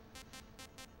scientist.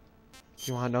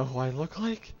 You wanna know who I look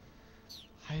like?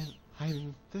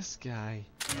 I'm this guy.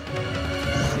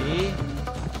 See? You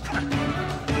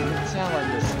can tell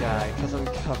I'm this guy, because I'm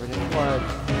covered in blood.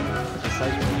 Just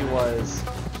like he was.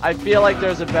 I feel like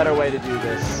there's a better way to do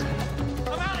this.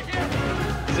 I'm out of here!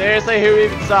 Seriously, who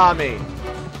even saw me?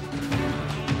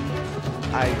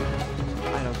 I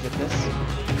don't get this.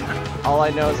 All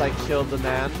I know is I killed the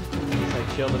man.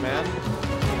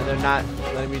 And they're not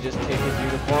letting me just take his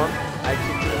uniform. I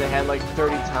kicked him in the head like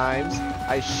 30 times.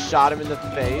 I shot him in the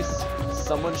face.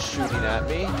 Someone's shooting at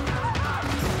me.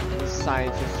 The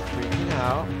scientist freaking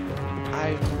out.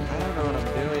 I don't know what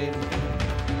I'm doing.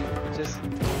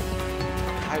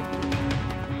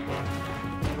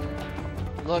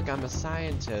 Look, I'm a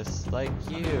scientist like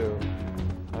you.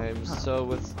 I'm so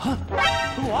with.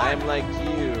 I'm like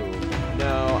you.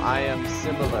 No, I am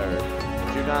similar.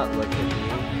 Do not look at me.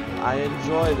 I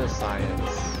enjoy the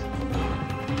science.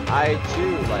 I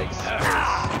too like space.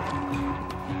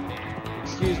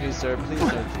 Excuse me, sir. Please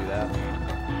don't do that.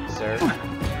 Sir.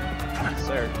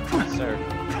 Sir. Sir.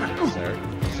 Sir.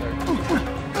 Sir.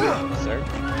 Sir.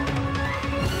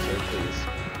 Sir, please.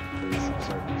 Please,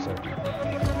 sir. I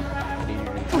need you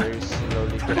to very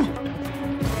slowly get it.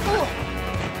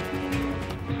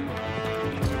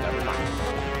 Never mind.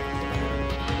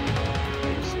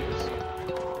 Are you serious?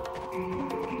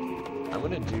 I'm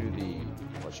gonna do the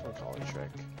whatchamacallit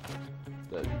trick.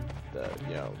 The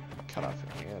you know, cut off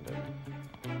your hand and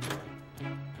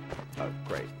oh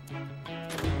great.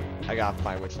 I gotta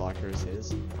find which locker is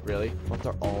his. Really? What,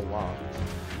 they're all locked?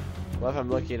 What if I'm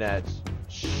looking at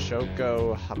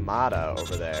Shoko Hamada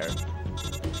over there?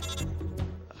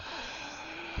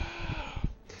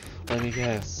 Let me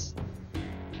guess.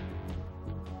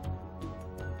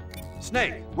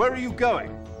 Snake, where are you going?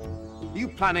 Are you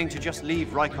planning to just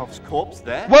leave Raikov's corpse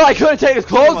there? Well, I couldn't take his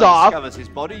clothes If off! anyone discovers his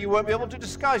body, you won't be able to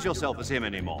disguise yourself as him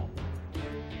anymore.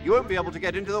 You won't be able to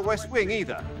get into the West Wing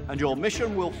either, and your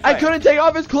mission will fail. I couldn't take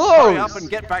off his Hurry clothes! up and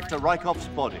get back to Raikov's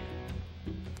body.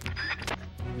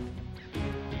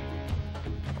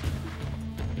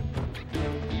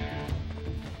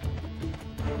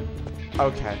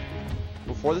 Okay.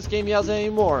 Before this game yells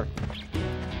anymore,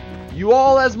 you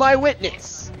all as my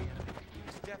witness.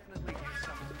 It's definitely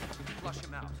something. Flush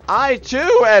him out. I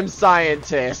too am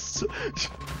scientist.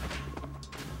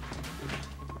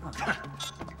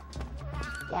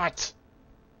 What?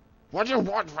 What do you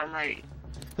want from me?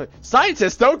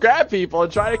 Scientists don't grab people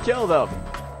and try to kill them.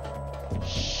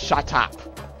 Shut up.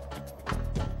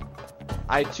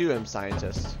 I too am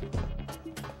scientist.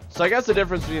 So I guess the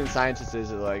difference between the scientists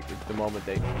is like the moment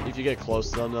if you get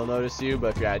close to them, they'll notice you,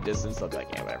 but if you're at a distance, they'll be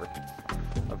like, yeah, whatever.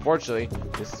 Unfortunately,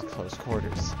 this is close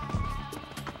quarters.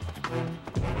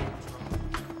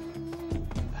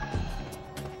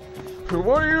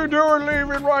 What are you doing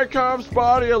leaving Raikov's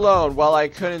body alone? Well, I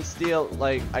couldn't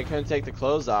I couldn't take the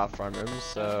clothes off from him,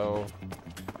 so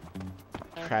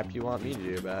crap you want me to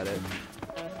do about it?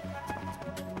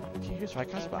 Okay, here's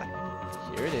Raikov's body.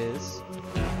 Here it is.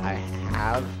 I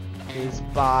have his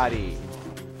body.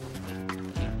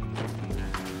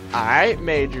 Alright,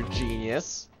 Major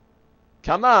Genius.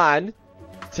 Come on.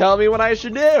 Tell me what I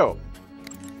should do.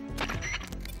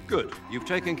 Good. You've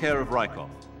taken care of Raikov.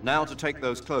 Now to take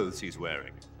those clothes he's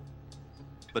wearing.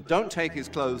 But don't take his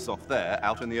clothes off there,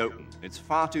 out in the open. It's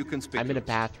far too conspicuous. I'm in a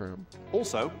bathroom.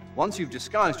 Also, once you've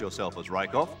disguised yourself as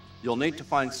Raikov, you'll need to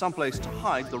find someplace to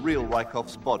hide the real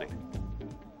Raikov's body.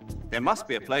 There must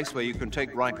be a place where you can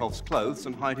take Raikov's clothes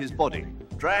and hide his body.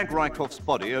 Drag Raikov's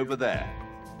body over there.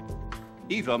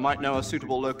 Eva might know a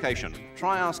suitable location.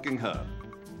 Try asking her.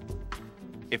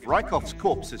 If Raikov's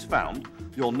corpse is found,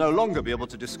 you'll no longer be able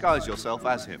to disguise yourself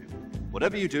as him.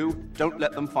 Whatever you do, don't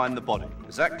let them find the body.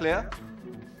 Is that clear?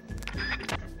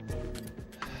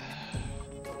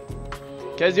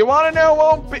 Because you want to know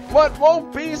what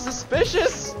won't be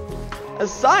suspicious? A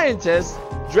scientist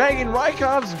dragging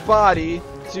Raikov's body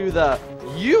to the,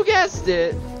 you guessed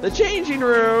it, the changing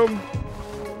room,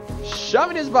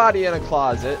 shoving his body in a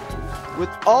closet with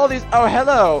all these, oh,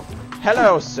 hello.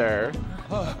 Hello, sir.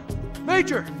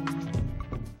 Major!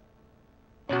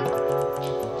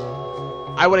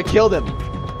 I would have killed him.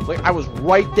 Like, I was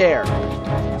right there.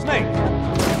 Snake!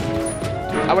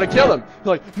 I would have killed him.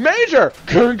 Like, Major!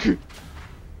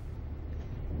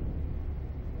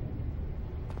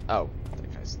 Oh,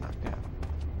 that guy's knocked down.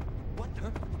 What?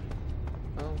 Huh?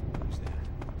 Oh, who's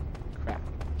that? Crap.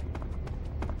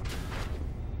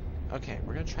 Okay,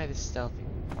 we're gonna try this stealthy.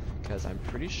 Because I'm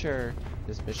pretty sure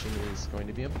this mission is going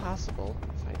to be impossible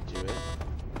if I do it.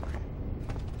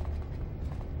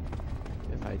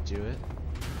 If I do it.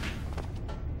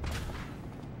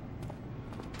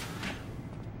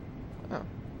 Oh.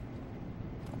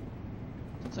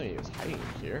 Didn't tell me he was hiding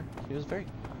here. He was very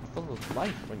full of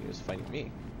life when he was fighting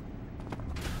me.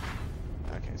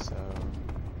 Okay, so.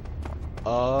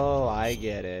 Oh, I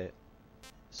get it.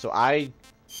 So I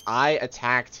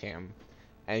attacked him,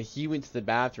 and he went to the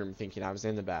bathroom thinking I was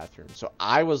in the bathroom. So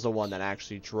I was the one that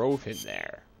actually drove him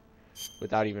there,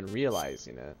 without even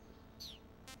realizing it.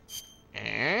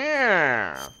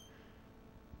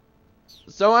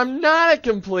 So I'm not a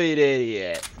complete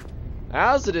idiot. I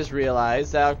also just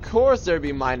realized that of course there'd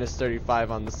be minus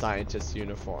 35 on the scientist's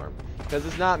uniform, because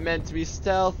it's not meant to be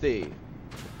stealthy.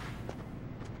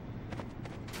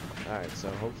 Alright, so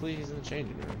hopefully he's in the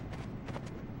changing room.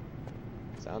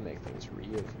 So that'll make things real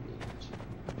convenient.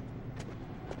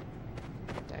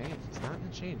 Dang it, he's not in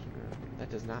the changing room. That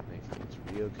does not make things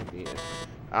real convenient.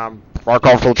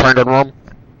 Raikov to the changing room.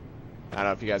 I don't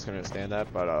know if you guys can understand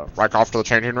that, but Raikov to the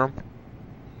changing room.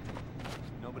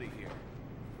 Nobody here.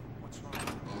 What's wrong?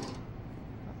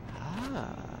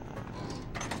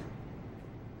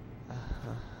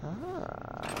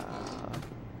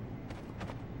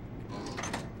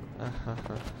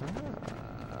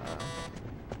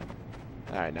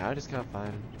 Alright, now I just gotta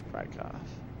find Raikov.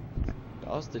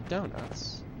 Dolls the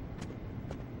donuts.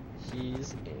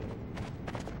 He's in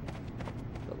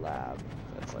the lab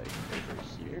that's like over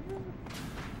here.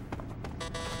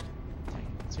 Dang,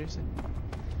 seriously?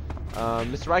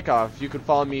 Mr. Raikov, if you could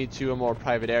follow me to a more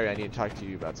private area, I need to talk to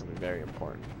you about something very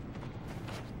important.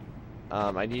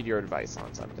 I need your advice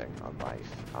on something, on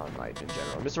life in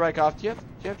general. Mr. Raikov, do you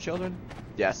have children?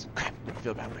 Yes. Crap, I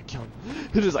feel bad when I kill him.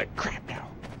 It is like crap now.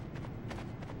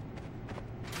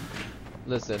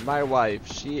 Listen, my wife,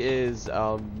 she is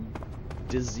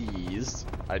diseased.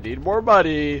 I need more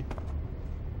money.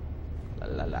 La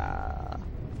la la.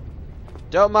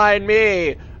 Don't mind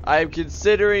me. I'm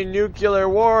considering nuclear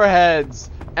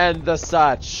warheads and the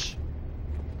such.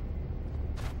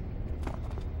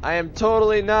 I am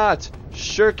totally not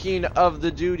shirking of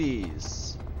the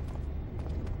duties.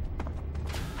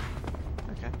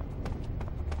 Okay.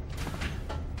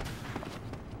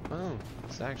 Oh,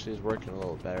 this actually is working a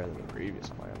little better than the previous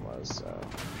plan was, so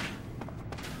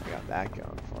I got that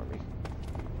going for me.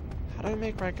 How do I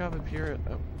make Raikov appear?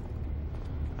 Oh.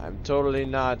 I'm totally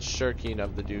not shirking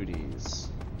of the duties.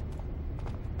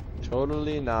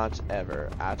 Totally not ever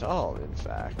at all, in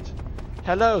fact.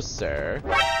 Hello, sir.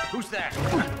 Who's that?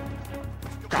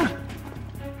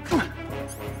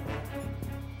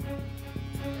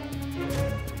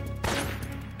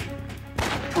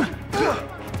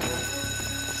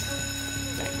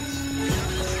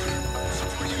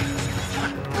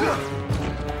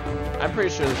 I'm pretty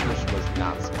sure this mission was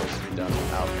not supposed to be done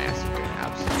without massacring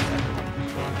absolutely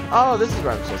everyone. Oh, this is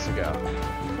where I'm supposed to go.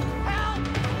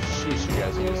 Sheesh, you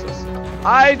guys are useless.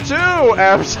 I too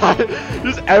am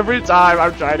just every time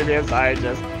I'm trying to be a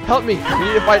scientist. Help me! We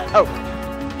need to fight. Oh,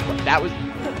 that was,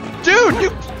 dude, you.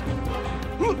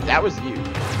 That was you.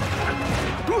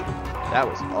 That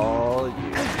was all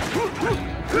you. Just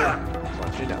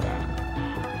want you to know that.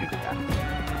 You did that.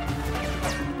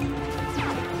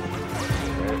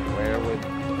 Where would?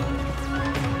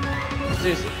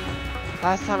 Seriously,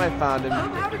 last time I found him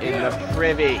in the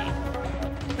privy.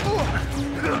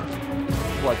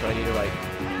 What, do I need to like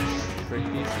trick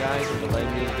these guys into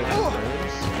letting me in different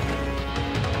rooms?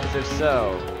 Because if so,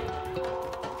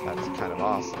 that's kind of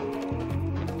awesome.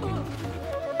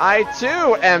 I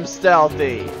too am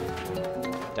stealthy!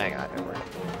 Dang, that didn't work.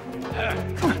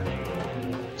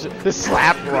 The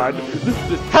slap run.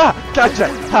 Ha! Gotcha!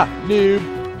 Ha! Noob!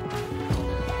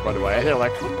 Run away. They're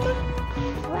like, what the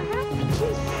crap?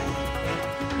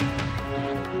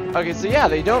 Okay, so yeah,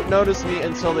 they don't notice me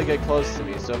until they get close to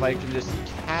me, so if I can just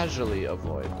casually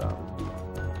avoid them.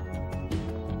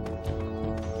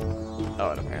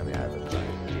 Oh, and apparently I have a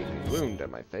giant gaping wound in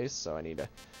my face, so I need to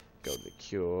go to the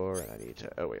cure, and I need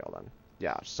to, oh wait, hold on.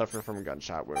 Yeah, suffering from a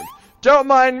gunshot wound. Don't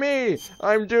mind me!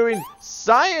 I'm doing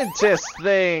scientist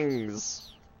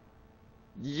things!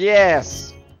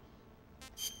 Yes!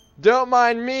 Don't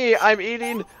mind me, I'm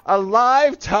eating a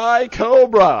live Thai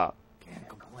cobra!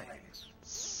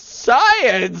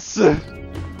 Science!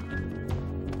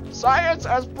 Science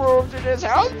has proved it is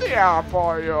healthier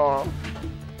for you!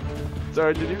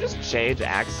 So, did you just change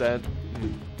accent?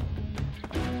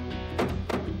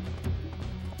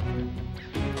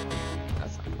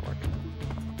 That's not gonna work.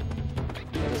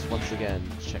 Let us once again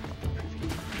check out the preview.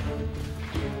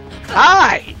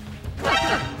 Hi!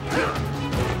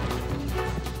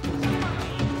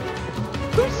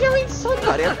 Who's doing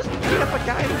somebody. I'm just beating up a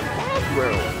guy in the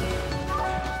bathroom.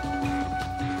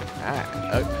 Alright.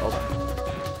 Oh, hold on.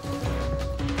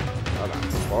 Hold on.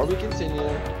 Before we continue,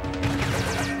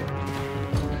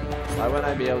 why wouldn't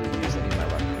I be able to use any of my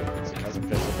weapons? Because I'm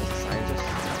dressed up as a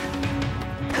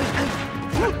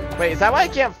scientist? Wait, is that why I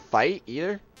can't fight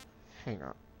either? Hang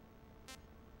on.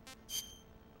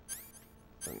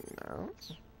 No.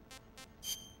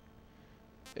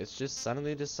 It's just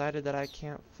suddenly decided that I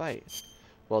can't fight.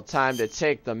 Well, time to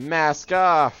take the mask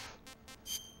off.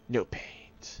 No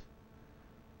paint.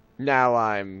 Now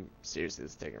I'm... Seriously,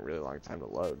 this is taking a really long time to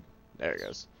load. There it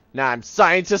goes. Now I'm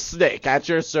Scientist Snake at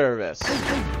your service.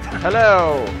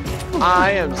 Hello.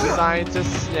 I am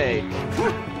Scientist Snake.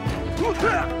 That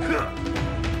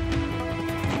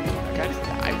guy just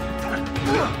died.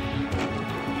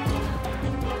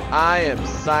 I am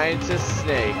Scientist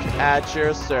Snake at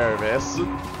your service.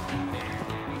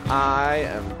 I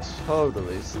am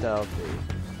totally stealthy.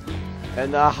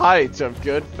 And the height of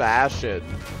good fashion.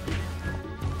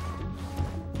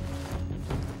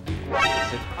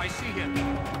 I see him.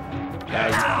 Yeah,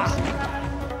 you see.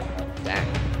 Dang.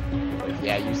 Like,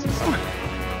 yeah, you see something.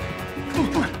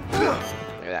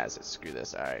 Look at that. So screw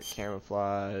this. Alright,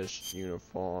 camouflage,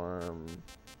 uniform,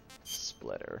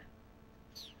 splitter.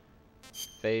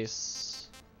 Face,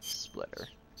 splitter.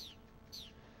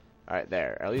 Alright,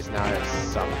 there. At least now I have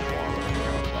some form of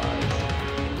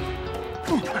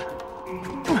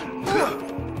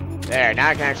camouflage. There, now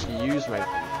I can actually use my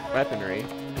weaponry.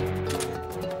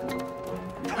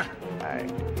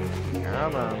 Alright.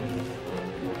 Come on.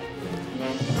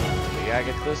 We gotta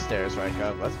get to those stairs,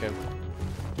 Raikov. Let's go.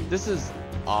 This is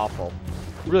awful.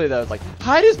 Really though, it's like,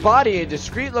 hide his body in a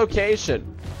discreet location.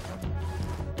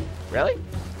 Really?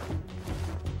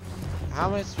 How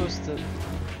am I supposed to...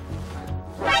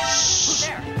 Shh!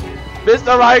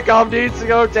 Mr. Raikov needs to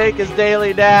go take his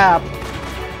daily nap.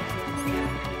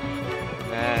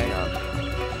 Hang on.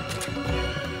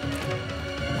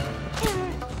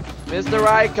 Mr.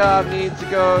 Raikov needs to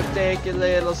go take a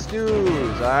little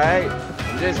snooze, alright?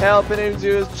 I'm just helping him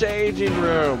to his changing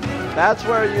room. That's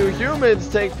where you humans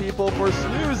take people for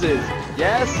snoozes.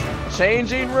 Yes?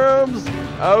 Changing rooms?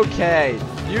 Okay.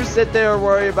 You sit there and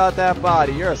worry about that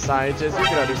body. You're a scientist. You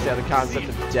can understand the concept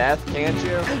of death, can't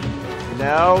you?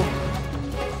 No?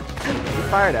 You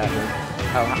fired at me.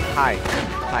 Oh, hi.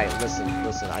 Hi, listen.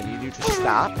 I need you to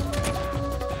stop.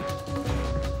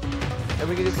 And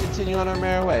we can just continue on our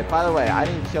merry way. By the way, I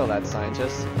didn't kill that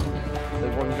scientist. The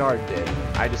one guard did.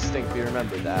 I distinctly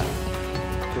remembered that.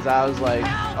 Because I was like,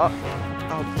 oh,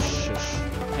 shush.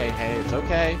 Hey, it's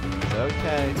okay. It's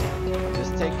okay. I'm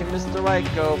just taking Mr.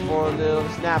 Raikov for a little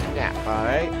nap,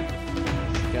 alright?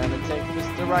 Just gonna take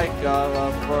Mr.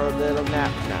 Raikov for a little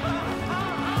nap.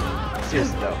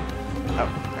 Seriously though. Oh,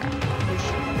 crap.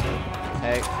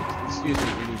 Hey, excuse me,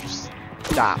 you need to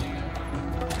stop.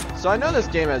 So I know this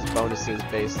game has bonuses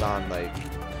based on, like...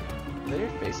 Is that your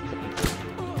face clipping?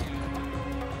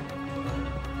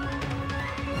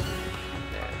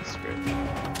 Yeah, screw it.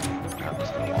 I'm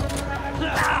just gonna walk over.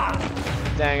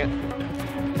 Dang it.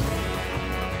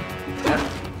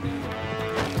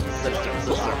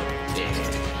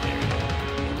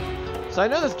 So I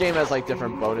know this game has like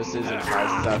different bonuses and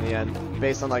prizes at the end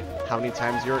based on like how many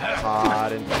times you're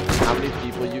caught and how many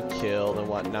people you killed and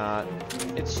whatnot.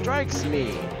 It strikes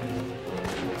me.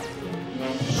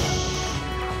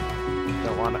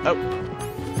 Don't want to. Oh,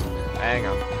 hang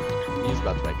on. He's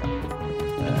about to wake up.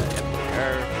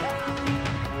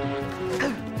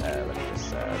 Let me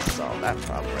just solve that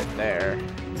problem right there.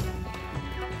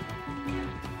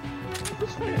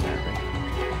 Who's firing at me?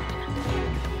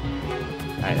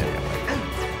 Alright, there we go.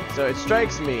 So it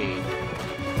strikes me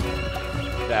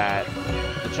that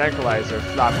the tranquilizer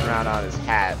flopping around on his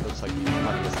hat looks like the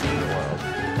funniest thing in the world.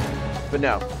 But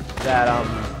no, that oh,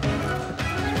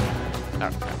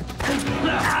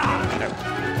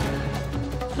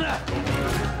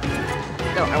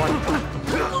 no, I want.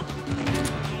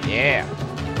 Yeah.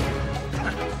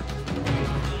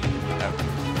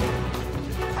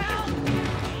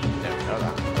 No, hold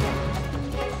on.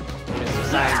 Mr.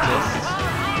 Scientist.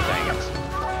 Dang it.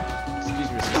 Excuse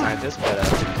me, Mr. Scientist, but I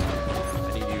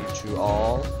need you to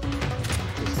all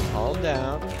just calm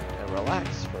down and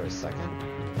relax for a second.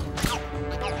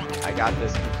 I got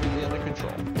this completely under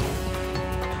control.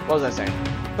 What was I saying?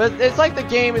 But it's like the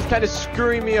game is kind of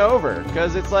screwing me over,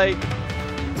 because it's like,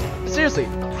 seriously,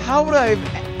 how would I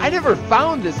never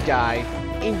found this guy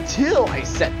until I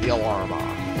set the alarm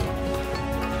off.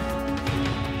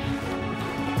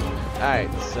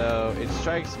 Alright, so it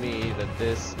strikes me that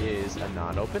this is a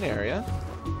non-open area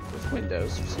with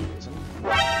windows for some reason.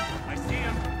 I see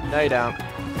him. No, you don't.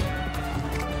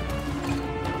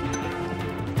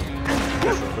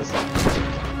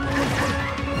 Listen.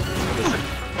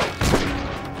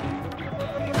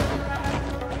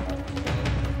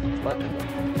 What?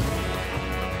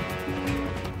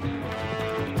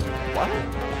 What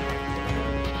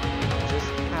just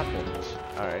happened?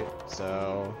 Alright,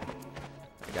 so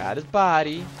I got his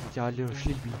body. He's all a little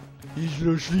sleepy. He's a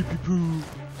little sleepy poo.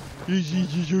 He's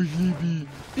so sleepy.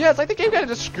 Yeah, it's like the game kind of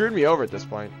just screwed me over at this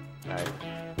point. Alright.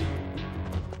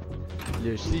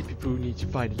 Little sleepy poo needs to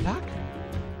find a locker.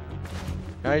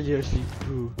 Alright, little sleepy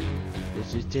poo.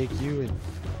 Let's just take you and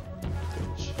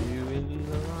put you in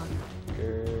the locker.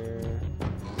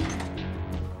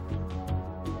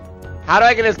 How do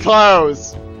I get his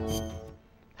clothes?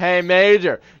 Hey,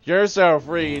 Major, you're so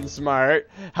freaking smart.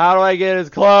 How do I get his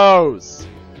clothes?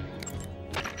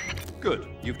 Good.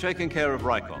 You've taken care of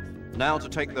Raikov. Now to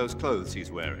take those clothes he's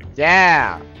wearing.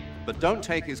 Yeah. But don't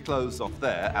take his clothes off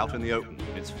there, out in the open.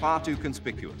 It's far too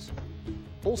conspicuous.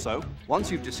 Also,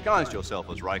 once you've disguised yourself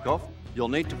as Raikov, you'll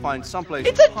need to find someplace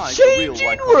It's to a hide the real changing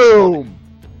Raikov's room.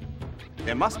 body.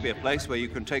 There must be a place where you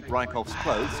can take Raikov's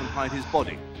clothes and hide his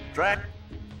body. Drag.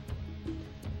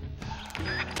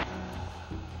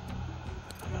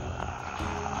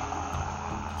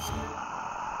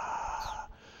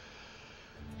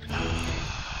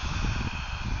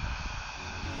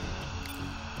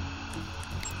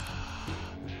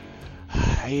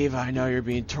 Eve, I know you're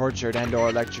being tortured and or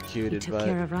electrocuted, You took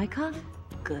care of Raikov?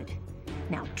 Good.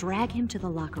 Now drag him to the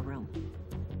locker room.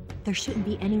 There shouldn't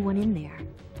be anyone in there.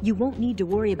 You won't need to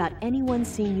worry about anyone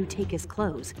seeing you take his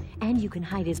clothes, and you can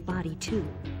hide his body too.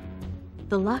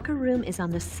 The locker room is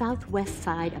on the southwest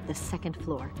side of the second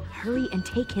floor. Hurry and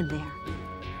take him there.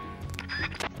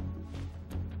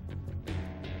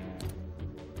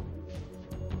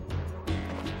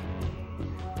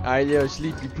 I little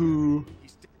sleepy poo.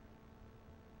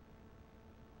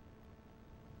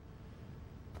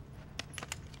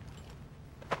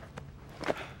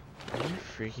 Are you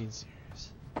freaking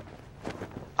serious?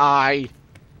 I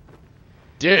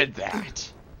did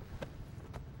that.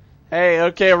 Hey,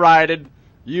 okay, Raiden.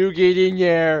 You get in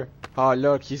there. Oh,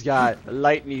 look, he's got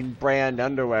lightning brand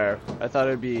underwear. I thought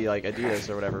it'd be like Adidas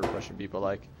or whatever Russian people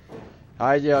like.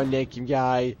 I don't naked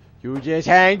guy. You just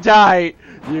hang tight.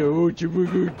 I would have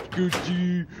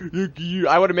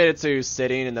made it so he was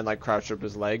sitting and then like crouched up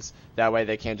his legs. That way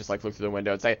they can't just like look through the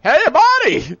window and say, "Hey,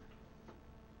 body!"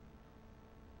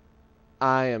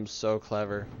 I am so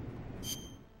clever.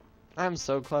 I'm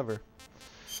so clever.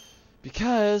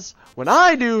 Because when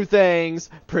I do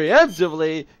things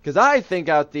preemptively, because I think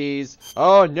out these,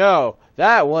 oh no,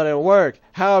 that wouldn't work.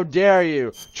 How dare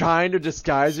you? Trying to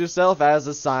disguise yourself as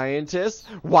a scientist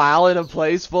while in a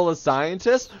place full of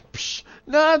scientists? Psh,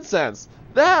 nonsense.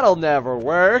 That'll never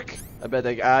work. I bet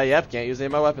they, yep, can't use any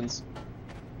of my weapons.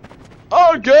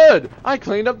 Oh good, I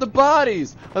cleaned up the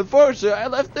bodies. Unfortunately, I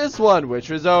left this one,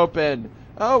 which was open.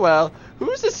 Oh well,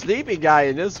 who's the sleepy guy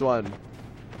in this one?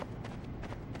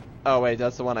 Oh wait,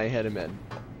 that's the one I hit him in.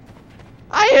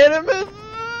 I hit him in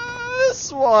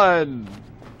this one!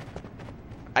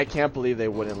 I can't believe they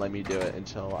wouldn't let me do it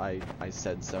until I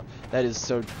said so. That is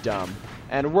so dumb.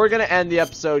 And we're gonna end the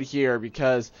episode here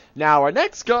because now our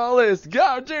next goal is to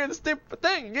go do the stupid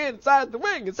thing inside the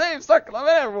wing and save circle of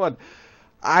everyone.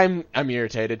 I'm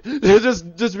irritated. just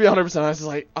to be 100% honest,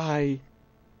 like I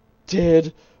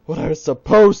did what I was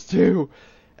supposed to,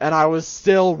 and I was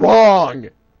still wrong.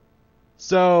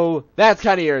 So that's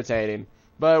kind of irritating,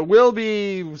 but we'll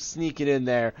be sneaking in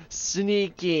there,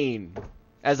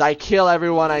 as I kill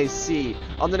everyone I see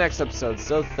on the next episode.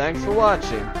 So thanks for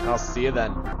watching. I'll see you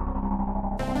then.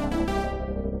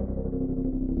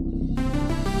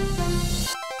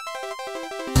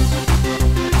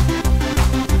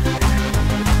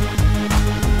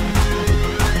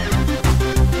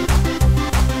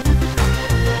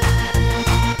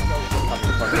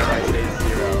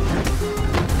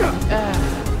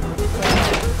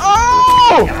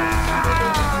 Oh!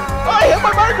 I hit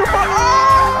my microphone!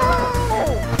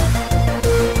 Oh!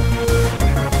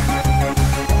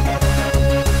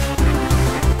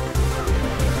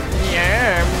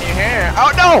 Yeah.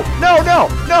 Oh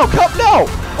no! Come no!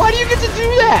 Why do you get to do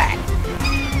that?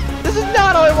 This is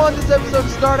not how I want this episode to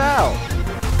start out.